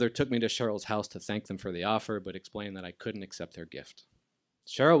day, my mother took me to Cheryl's house to thank them for the offer, but explained that I couldn't accept their gift.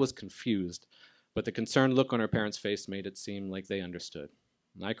 Cheryl was confused, but the concerned look on her parents' face made it seem like they understood.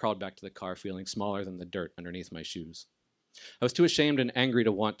 And I crawled back to the car feeling smaller than the dirt underneath my shoes. I was too ashamed and angry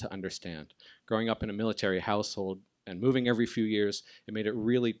to want to understand. Growing up in a military household and moving every few years, it made it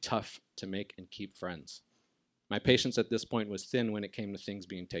really tough to make and keep friends. My patience at this point was thin when it came to things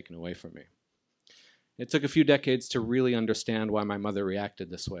being taken away from me. It took a few decades to really understand why my mother reacted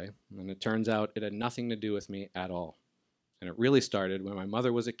this way, and it turns out it had nothing to do with me at all. And it really started when my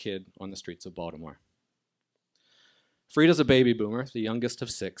mother was a kid on the streets of Baltimore. Frida's a baby boomer, the youngest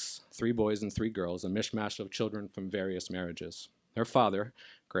of 6, 3 boys and 3 girls, a mishmash of children from various marriages. Her father,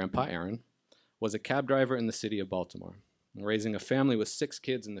 Grandpa Aaron, was a cab driver in the city of Baltimore. And raising a family with 6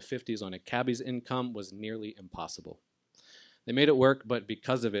 kids in the 50s on a cabbie's income was nearly impossible. They made it work, but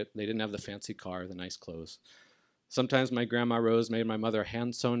because of it, they didn't have the fancy car, the nice clothes. Sometimes my Grandma Rose made my mother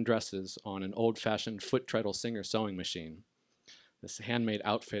hand-sewn dresses on an old-fashioned foot-treadle Singer sewing machine. This handmade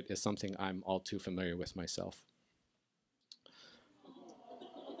outfit is something I'm all too familiar with myself.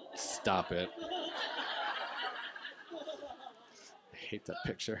 Stop it. I hate that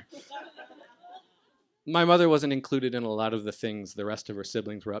picture. My mother wasn't included in a lot of the things the rest of her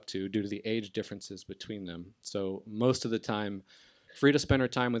siblings were up to due to the age differences between them. So most of the time, Frida spent her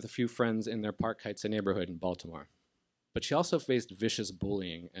time with a few friends in their Park Heights neighborhood in Baltimore. But she also faced vicious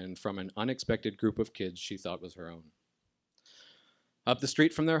bullying and from an unexpected group of kids she thought was her own. Up the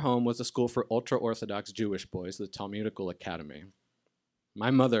street from their home was a school for ultra-Orthodox Jewish boys, the Talmudical Academy. My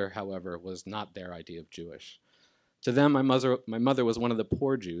mother, however, was not their idea of Jewish. To them, my mother was one of the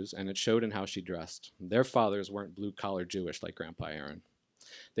poor Jews, and it showed in how she dressed. Their fathers weren't blue-collar Jewish like Grandpa Aaron.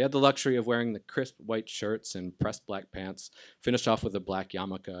 They had the luxury of wearing the crisp white shirts and pressed black pants, finished off with a black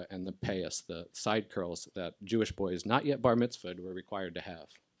yarmulke and the payas, the side curls that Jewish boys not yet bar mitzvahed were required to have.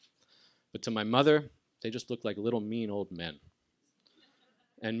 But to my mother, they just looked like little mean old men.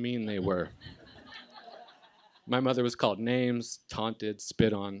 And mean they were. My mother was called names, taunted,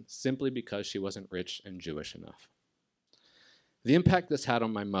 spit on, simply because she wasn't rich and Jewish enough. The impact this had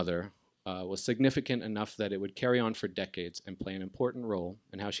on my mother was significant enough that it would carry on for decades and play an important role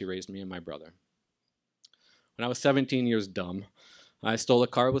in how she raised me and my brother. When I was 17 years dumb, I stole a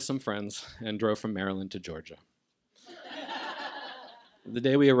car with some friends and drove from Maryland to Georgia. The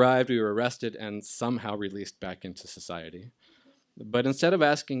day we arrived, we were arrested and somehow released back into society. But instead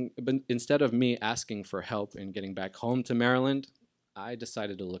of me asking for help in getting back home to Maryland, I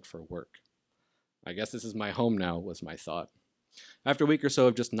decided to look for work. I guess this is my home now, was my thought. After a week or so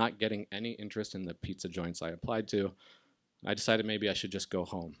of just not getting any interest in the pizza joints I applied to, I decided maybe I should just go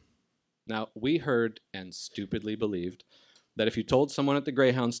home. Now, we heard and stupidly believed that if you told someone at the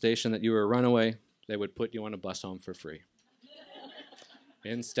Greyhound station that you were a runaway, they would put you on a bus home for free.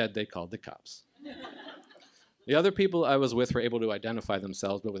 Instead, they called the cops. The other people I was with were able to identify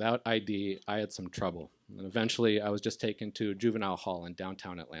themselves, but without ID, I had some trouble. And eventually, I was just taken to juvenile hall in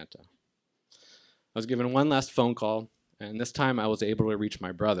downtown Atlanta. I was given one last phone call, And this time I was able to reach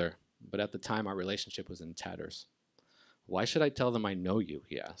my brother, but at the time our relationship was in tatters. Why should I tell them I know you,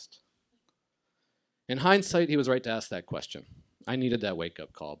 he asked. In hindsight, he was right to ask that question. I needed that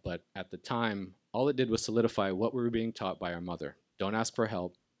wake-up call, but at the time, all it did was solidify what we were being taught by our mother. Don't ask for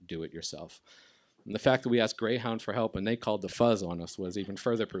help, do it yourself. And the fact that we asked Greyhound for help and they called the fuzz on us was even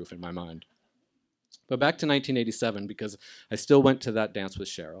further proof in my mind. But back to 1987, because I still went to that dance with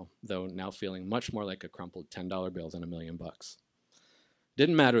Cheryl, though now feeling much more like a crumpled $10 bill than $1 million.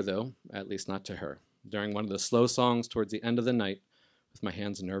 Didn't matter, though, at least not to her. During one of the slow songs towards the end of the night, with my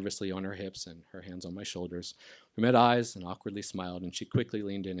hands nervously on her hips and her hands on my shoulders, we met eyes and awkwardly smiled, and she quickly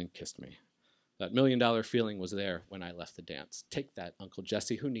leaned in and kissed me. That $1 million feeling was there when I left the dance. Take that, Uncle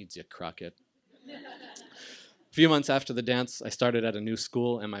Jesse. Who needs you, Crockett? A few months after the dance, I started at a new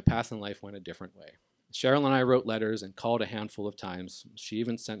school, and my path in life went a different way. Cheryl and I wrote letters and called a handful of times. She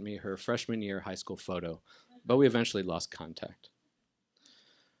even sent me her freshman year high school photo, but we eventually lost contact.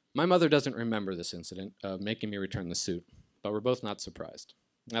 My mother doesn't remember this incident of making me return the suit, but we're both not surprised.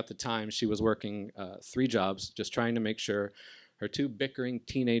 At the time, she was working 3 jobs, just trying to make sure her 2 bickering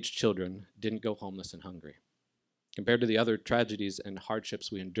teenage children didn't go homeless and hungry. Compared to the other tragedies and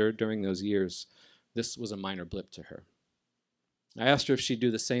hardships we endured during those years, this was a minor blip to her. I asked her if she'd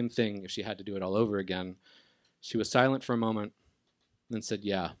do the same thing if she had to do it all over again. She was silent for a moment, then said,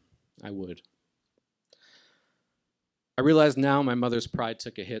 yeah, I would. I realized now my mother's pride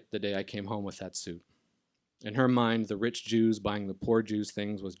took a hit the day I came home with that suit. In her mind, the rich Jews buying the poor Jews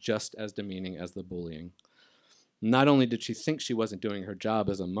things was just as demeaning as the bullying. Not only did she think she wasn't doing her job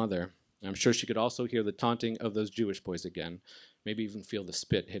as a mother, I'm sure she could also hear the taunting of those Jewish boys again, maybe even feel the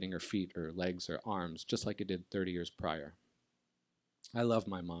spit hitting her feet or legs or arms, just like it did 30 years prior. I love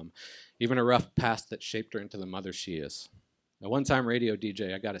my mom, even a rough past that shaped her into the mother she is. A one-time radio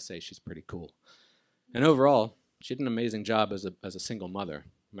DJ, I gotta say, she's pretty cool. And overall, she did an amazing job as a single mother.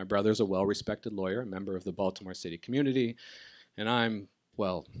 My brother's a well-respected lawyer, a member of the Baltimore City community, and I'm,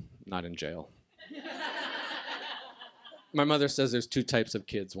 well, not in jail. My mother says there's 2 types of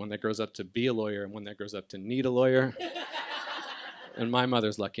kids, one that grows up to be a lawyer and one that grows up to need a lawyer. And my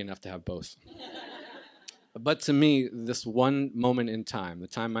mother's lucky enough to have both. But to me, this one moment in time, the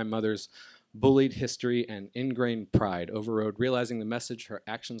time my mother's bullied history and ingrained pride overrode realizing the message her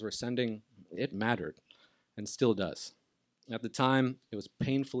actions were sending, it mattered, and still does. At the time, it was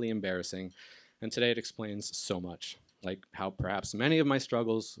painfully embarrassing, and today it explains so much, like how perhaps many of my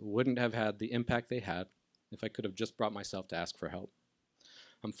struggles wouldn't have had the impact they had if I could have just brought myself to ask for help.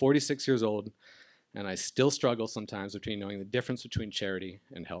 I'm 46 years old, and I still struggle sometimes between knowing the difference between charity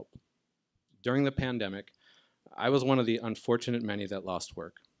and help. During the pandemic, I was one of the unfortunate many that lost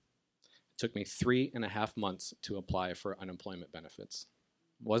work. It took me 3.5 months to apply for unemployment benefits.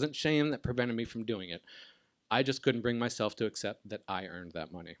 It wasn't shame that prevented me from doing it. I just couldn't bring myself to accept that I earned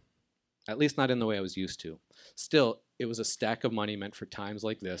that money. At least not in the way I was used to. Still, it was a stack of money meant for times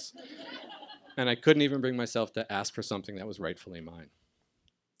like this, and I couldn't even bring myself to ask for something that was rightfully mine.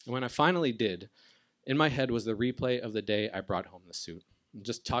 And when I finally did, in my head was the replay of the day I brought home the suit. And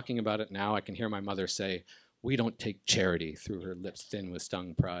just talking about it now, I can hear my mother say, "We don't take charity," through her lips thin with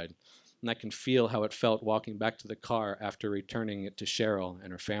stung pride. And I can feel how it felt walking back to the car after returning it to Cheryl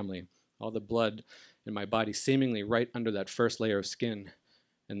and her family. All the blood in my body seemingly right under that first layer of skin.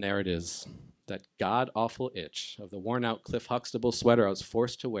 And there it is, that god-awful itch of the worn-out Cliff Huxtable sweater I was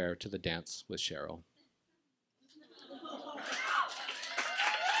forced to wear to the dance with Cheryl.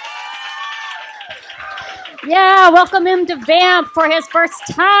 Yeah, welcome him to VAMP for his first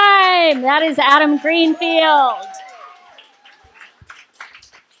time. That is Adam Greenfield.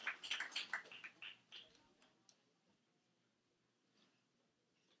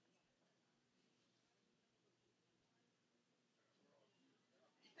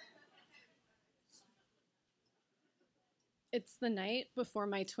 It's the night before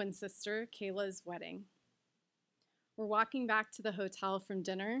my twin sister, Kayla's wedding. We're walking back to the hotel from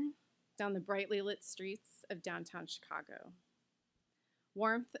dinner down the brightly lit streets of downtown Chicago.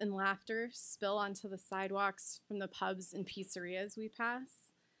 Warmth and laughter spill onto the sidewalks from the pubs and pizzerias we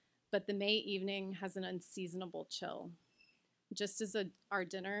pass, but the May evening has an unseasonable chill, just as our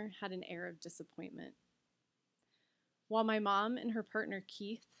dinner had an air of disappointment. While my mom and her partner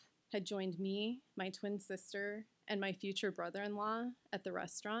Keith had joined me, my twin sister, and my future brother-in-law at the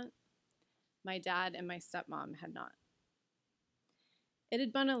restaurant, my dad and my stepmom had not. It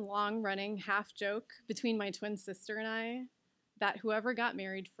had been a long-running half-joke between my twin sister and I that whoever got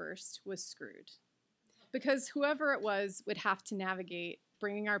married first was screwed, because whoever it was would have to navigate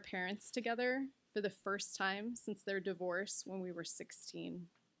bringing our parents together for the first time since their divorce when we were 16.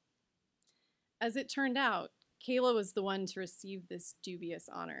 As it turned out, Kayla was the one to receive this dubious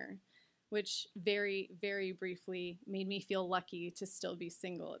honor, which very, very briefly made me feel lucky to still be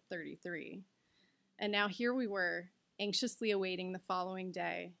single at 33. And now here we were, anxiously awaiting the following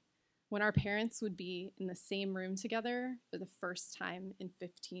day, when our parents would be in the same room together for the first time in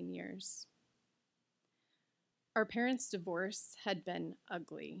 15 years. Our parents' divorce had been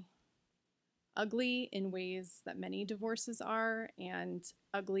ugly. Ugly in ways that many divorces are, and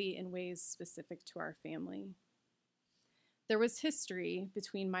ugly in ways specific to our family. There was history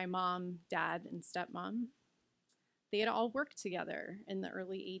between my mom, dad, and stepmom. They had all worked together in the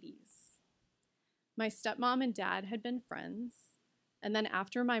early 80s. My stepmom and dad had been friends, and then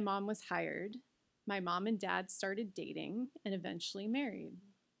after my mom was hired, my mom and dad started dating and eventually married.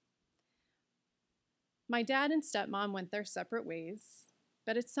 My dad and stepmom went their separate ways,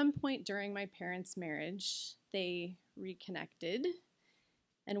 but at some point during my parents' marriage, they reconnected.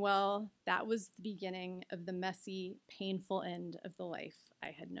 And well, that was the beginning of the messy, painful end of the life I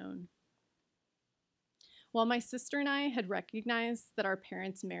had known. While my sister and I had recognized that our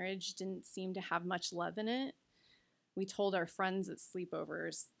parents' marriage didn't seem to have much love in it, we told our friends at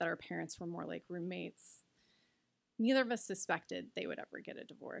sleepovers that our parents were more like roommates. Neither of us suspected they would ever get a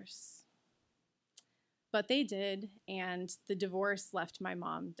divorce. But they did, and the divorce left my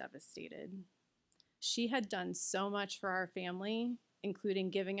mom devastated. She had done so much for our family, including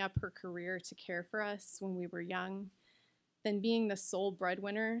giving up her career to care for us when we were young, then being the sole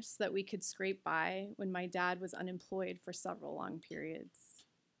breadwinner so that we could scrape by when my dad was unemployed for several long periods.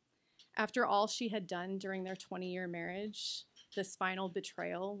 After all she had done during their 20-year marriage, this final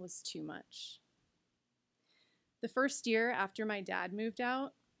betrayal was too much. The first year after my dad moved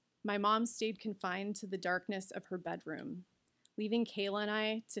out, my mom stayed confined to the darkness of her bedroom, leaving Kayla and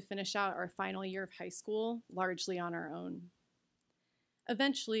I to finish out our final year of high school largely on our own.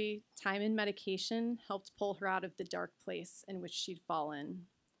 Eventually, time and medication helped pull her out of the dark place in which she'd fallen,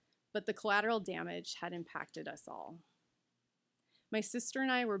 but the collateral damage had impacted us all. My sister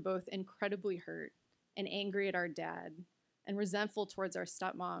and I were both incredibly hurt and angry at our dad and resentful towards our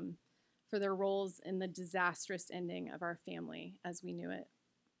stepmom for their roles in the disastrous ending of our family as we knew it.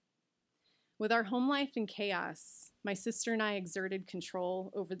 With our home life in chaos, my sister and I exerted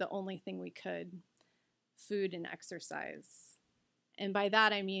control over the only thing we could, food and exercise. And by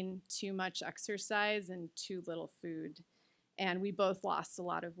that, I mean too much exercise and too little food. And we both lost a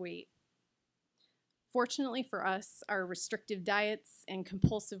lot of weight. Fortunately for us, our restrictive diets and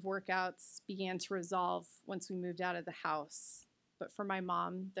compulsive workouts began to resolve once we moved out of the house. But for my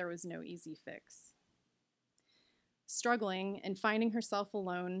mom, there was no easy fix. Struggling and finding herself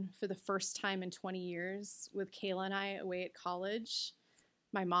alone for the first time in 20 years with Kayla and I away at college,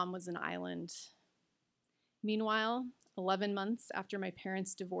 my mom was an island. Meanwhile, 11 months after my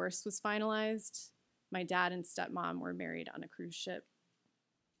parents' divorce was finalized, my dad and stepmom were married on a cruise ship.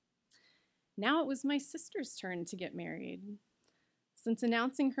 Now it was my sister's turn to get married. Since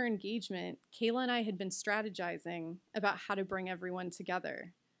announcing her engagement, Kayla and I had been strategizing about how to bring everyone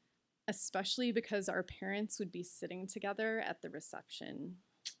together, especially because our parents would be sitting together at the reception.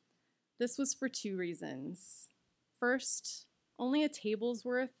 This was for two reasons. First, only a table's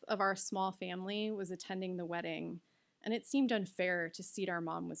worth of our small family was attending the wedding, and it seemed unfair to seat our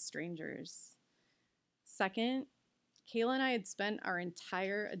mom with strangers. Second, Kayla and I had spent our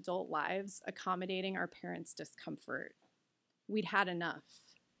entire adult lives accommodating our parents' discomfort. We'd had enough.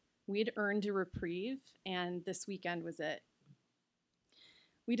 We'd earned a reprieve, and this weekend was it.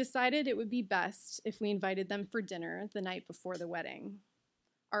 We decided it would be best if we invited them for dinner the night before the wedding.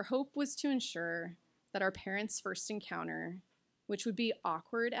 Our hope was to ensure that our parents' first encounter, which would be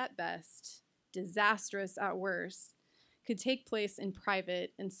awkward at best, disastrous at worst, could take place in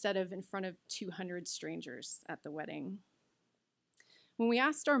private instead of in front of 200 strangers at the wedding. When we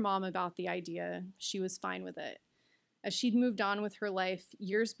asked our mom about the idea, she was fine with it, as she'd moved on with her life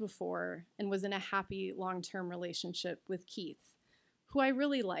years before and was in a happy long-term relationship with Keith, who I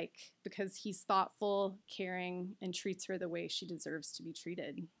really like because he's thoughtful, caring, and treats her the way she deserves to be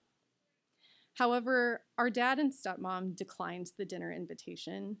treated. However, our dad and stepmom declined the dinner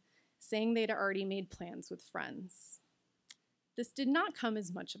invitation, saying they'd already made plans with friends. This did not come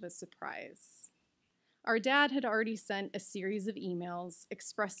as much of a surprise. Our dad had already sent a series of emails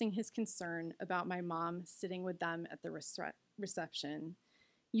expressing his concern about my mom sitting with them at the reception,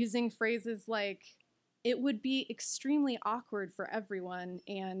 using phrases like, "It would be extremely awkward for everyone,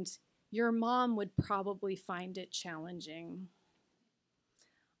 and your mom would probably find it challenging."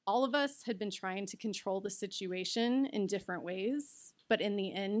 All of us had been trying to control the situation in different ways, but in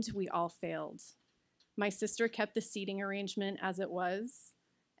the end, we all failed. My sister kept the seating arrangement as it was,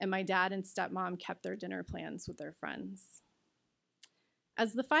 and my dad and stepmom kept their dinner plans with their friends.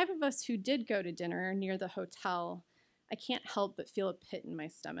 As the 5 of us who did go to dinner near the hotel, I can't help but feel a pit in my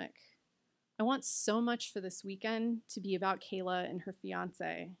stomach. I want so much for this weekend to be about Kayla and her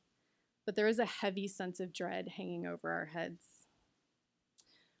fiance, but there is a heavy sense of dread hanging over our heads.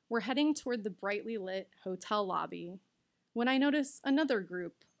 We're heading toward the brightly lit hotel lobby when I notice another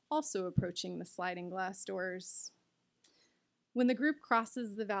group also approaching the sliding glass doors. When the group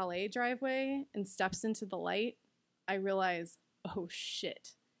crosses the valet driveway and steps into the light, I realize, oh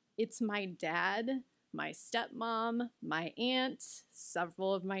shit, it's my dad, my stepmom, my aunt,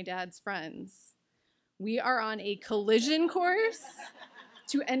 several of my dad's friends. We are on a collision course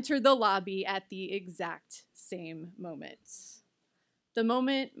to enter the lobby at the exact same moment. The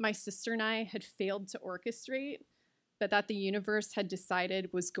moment my sister and I had failed to orchestrate, but that the universe had decided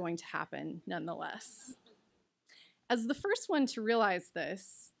was going to happen nonetheless. As the first one to realize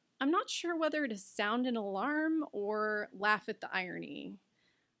this, I'm not sure whether to sound an alarm or laugh at the irony.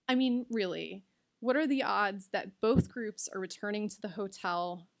 I mean, really, what are the odds that both groups are returning to the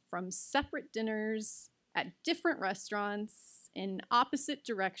hotel from separate dinners at different restaurants in opposite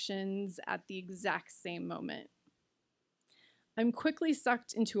directions at the exact same moment? I'm quickly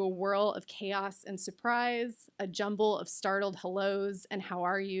sucked into a whirl of chaos and surprise, a jumble of startled hellos and how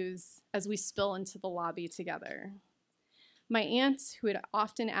are yous as we spill into the lobby together. My aunt, who had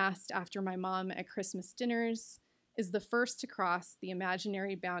often asked after my mom at Christmas dinners, is the first to cross the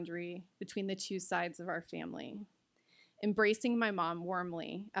imaginary boundary between the two sides of our family, embracing my mom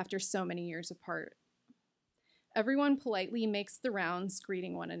warmly after so many years apart. Everyone politely makes the rounds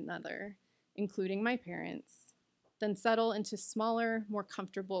greeting one another, including my parents, then settle into smaller, more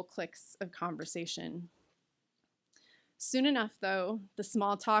comfortable cliques of conversation. Soon enough, though, the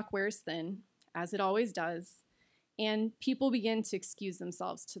small talk wears thin, as it always does, and people begin to excuse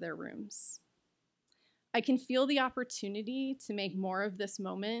themselves to their rooms. I can feel the opportunity to make more of this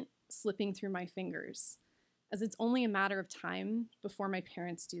moment slipping through my fingers, as it's only a matter of time before my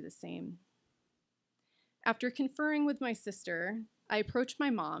parents do the same. After conferring with my sister, I approach my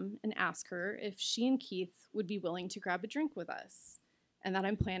mom and ask her if she and Keith would be willing to grab a drink with us, and that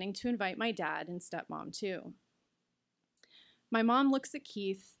I'm planning to invite my dad and stepmom too. My mom looks at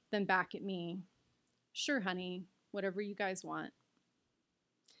Keith, then back at me. Sure, honey, whatever you guys want.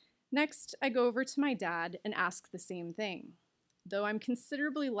 Next, I go over to my dad and ask the same thing, though I'm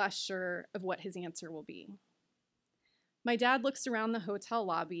considerably less sure of what his answer will be. My dad looks around the hotel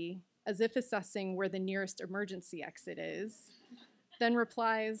lobby as if assessing where the nearest emergency exit is, then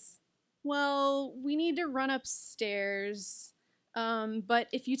replies, well, we need to run upstairs, but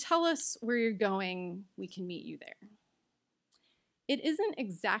if you tell us where you're going, we can meet you there. It isn't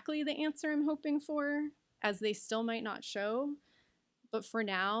exactly the answer I'm hoping for, as they still might not show, but for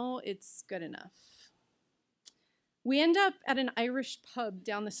now, it's good enough. We end up at an Irish pub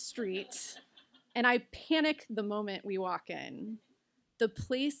down the street, and I panic the moment we walk in. The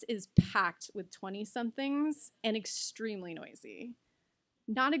place is packed with 20-somethings and extremely noisy.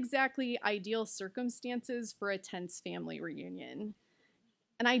 Not exactly ideal circumstances for a tense family reunion.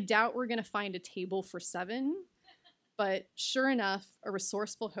 And I doubt we're going to find a table for 7, but sure enough, a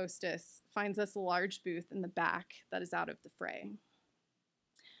resourceful hostess finds us a large booth in the back that is out of the fray.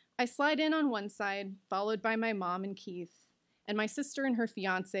 I slide in on one side, followed by my mom and Keith, and my sister and her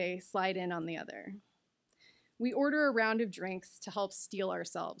fiance slide in on the other. We order a round of drinks to help steel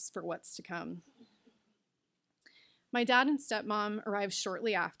ourselves for what's to come. My dad and stepmom arrive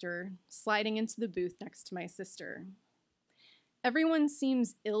shortly after, sliding into the booth next to my sister. Everyone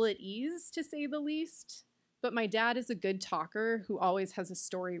seems ill at ease, to say the least, but my dad is a good talker who always has a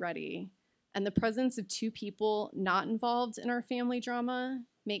story ready, and the presence of 2 people not involved in our family drama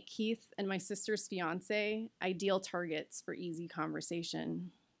make Keith and my sister's fiance ideal targets for easy conversation.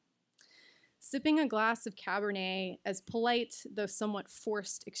 Sipping a glass of Cabernet as polite, though somewhat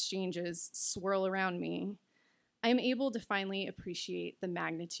forced exchanges swirl around me, I am able to finally appreciate the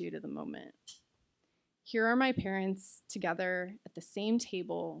magnitude of the moment. Here are my parents together at the same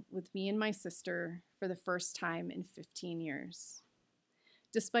table with me and my sister for the first time in 15 years.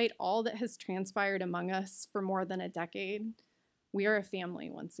 Despite all that has transpired among us for more than a decade, we are a family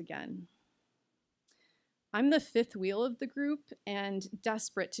once again. I'm the 5th wheel of the group and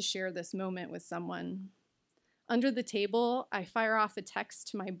desperate to share this moment with someone. Under the table, I fire off a text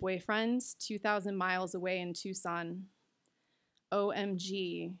to my boyfriend 2,000 miles away in Tucson.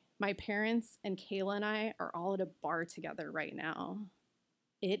 OMG, my parents and Kayla and I are all at a bar together right now.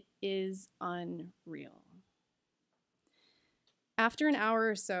 It is unreal. After an hour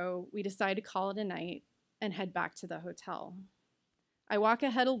or so, we decide to call it a night and head back to the hotel. I walk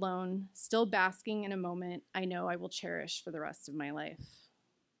ahead alone, still basking in a moment I know I will cherish for the rest of my life.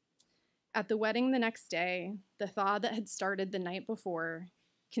 At the wedding the next day, the thaw that had started the night before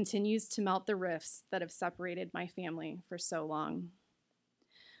continues to melt the rifts that have separated my family for so long.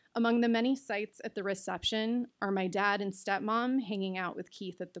 Among the many sights at the reception are my dad and stepmom hanging out with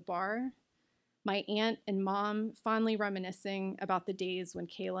Keith at the bar, my aunt and mom fondly reminiscing about the days when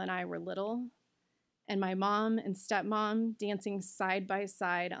Kayla and I were little, and my mom and stepmom dancing side by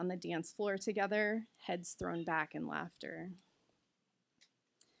side on the dance floor together, heads thrown back in laughter.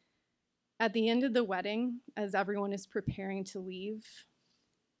 At the end of the wedding, as everyone is preparing to leave,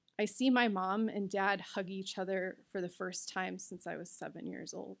 I see my mom and dad hug each other for the first time since I was 7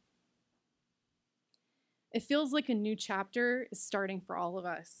 years old. It feels like a new chapter is starting for all of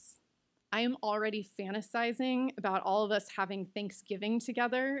us. I am already fantasizing about all of us having Thanksgiving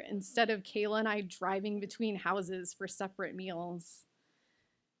together instead of Kayla and I driving between houses for separate meals.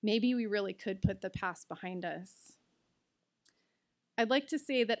 Maybe we really could put the past behind us. I'd like to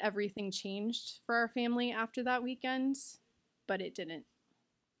say that everything changed for our family after that weekend, but it didn't.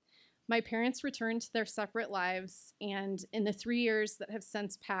 My parents returned to their separate lives, and in the 3 years that have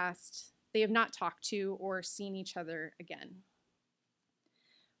since passed, they have not talked to or seen each other again.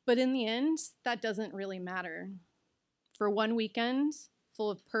 But in the end, that doesn't really matter. For one weekend,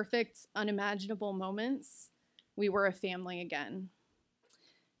 full of perfect, unimaginable moments, we were a family again.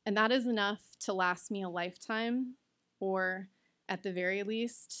 And that is enough to last me a lifetime, or at the very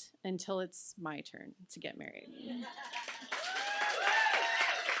least, until it's my turn to get married.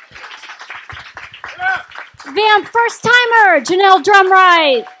 VAMP first timer, Janelle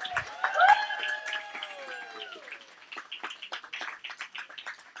Drumwright.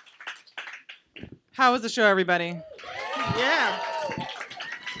 How was the show, everybody? Yeah.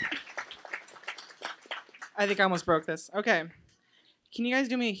 I think I almost broke this. Okay. Can you guys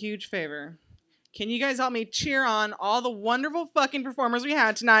do me a huge favor? Can you guys help me cheer on all the wonderful fucking performers we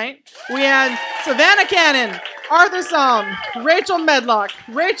had tonight? We had Savannah Cannon, Arthur Salm, Rachel Medlock,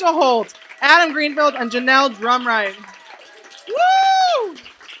 Rachel Holdt, Adam Greenfield, and Janelle Drumwright. Woo!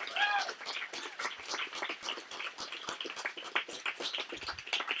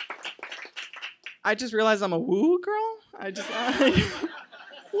 I just realized I'm a woo girl.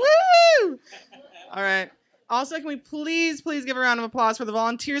 Woo! All right. Also, can we please give a round of applause for the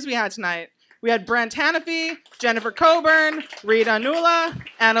volunteers we had tonight? We had Brent Hannafy, Jennifer Coburn, Rita Nula,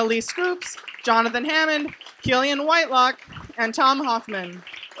 Annalise Scoops, Jonathan Hammond, Killian Whitelock, and Tom Hoffman.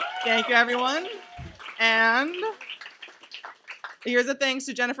 Thank you, everyone. And here's a thanks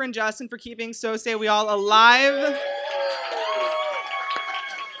to Jennifer and Justin for keeping So Say We All alive.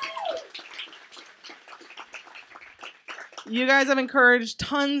 You guys have encouraged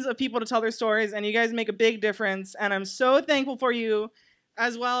tons of people to tell their stories, and you guys make a big difference. And I'm so thankful for you,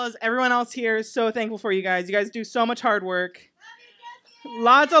 as well as everyone else here. So thankful for you guys. You guys do so much hard work.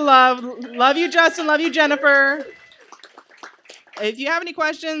 Lots of love. Love you, Justin. Love you, Jennifer. If you have any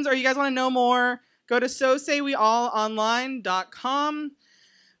questions or you guys want to know more, go to sosayweallonline.com.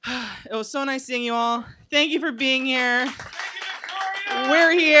 It was so nice seeing you all. Thank you for being here.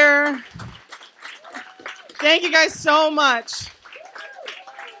 We're here. Thank you guys so much.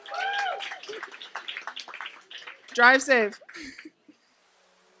 Drive safe.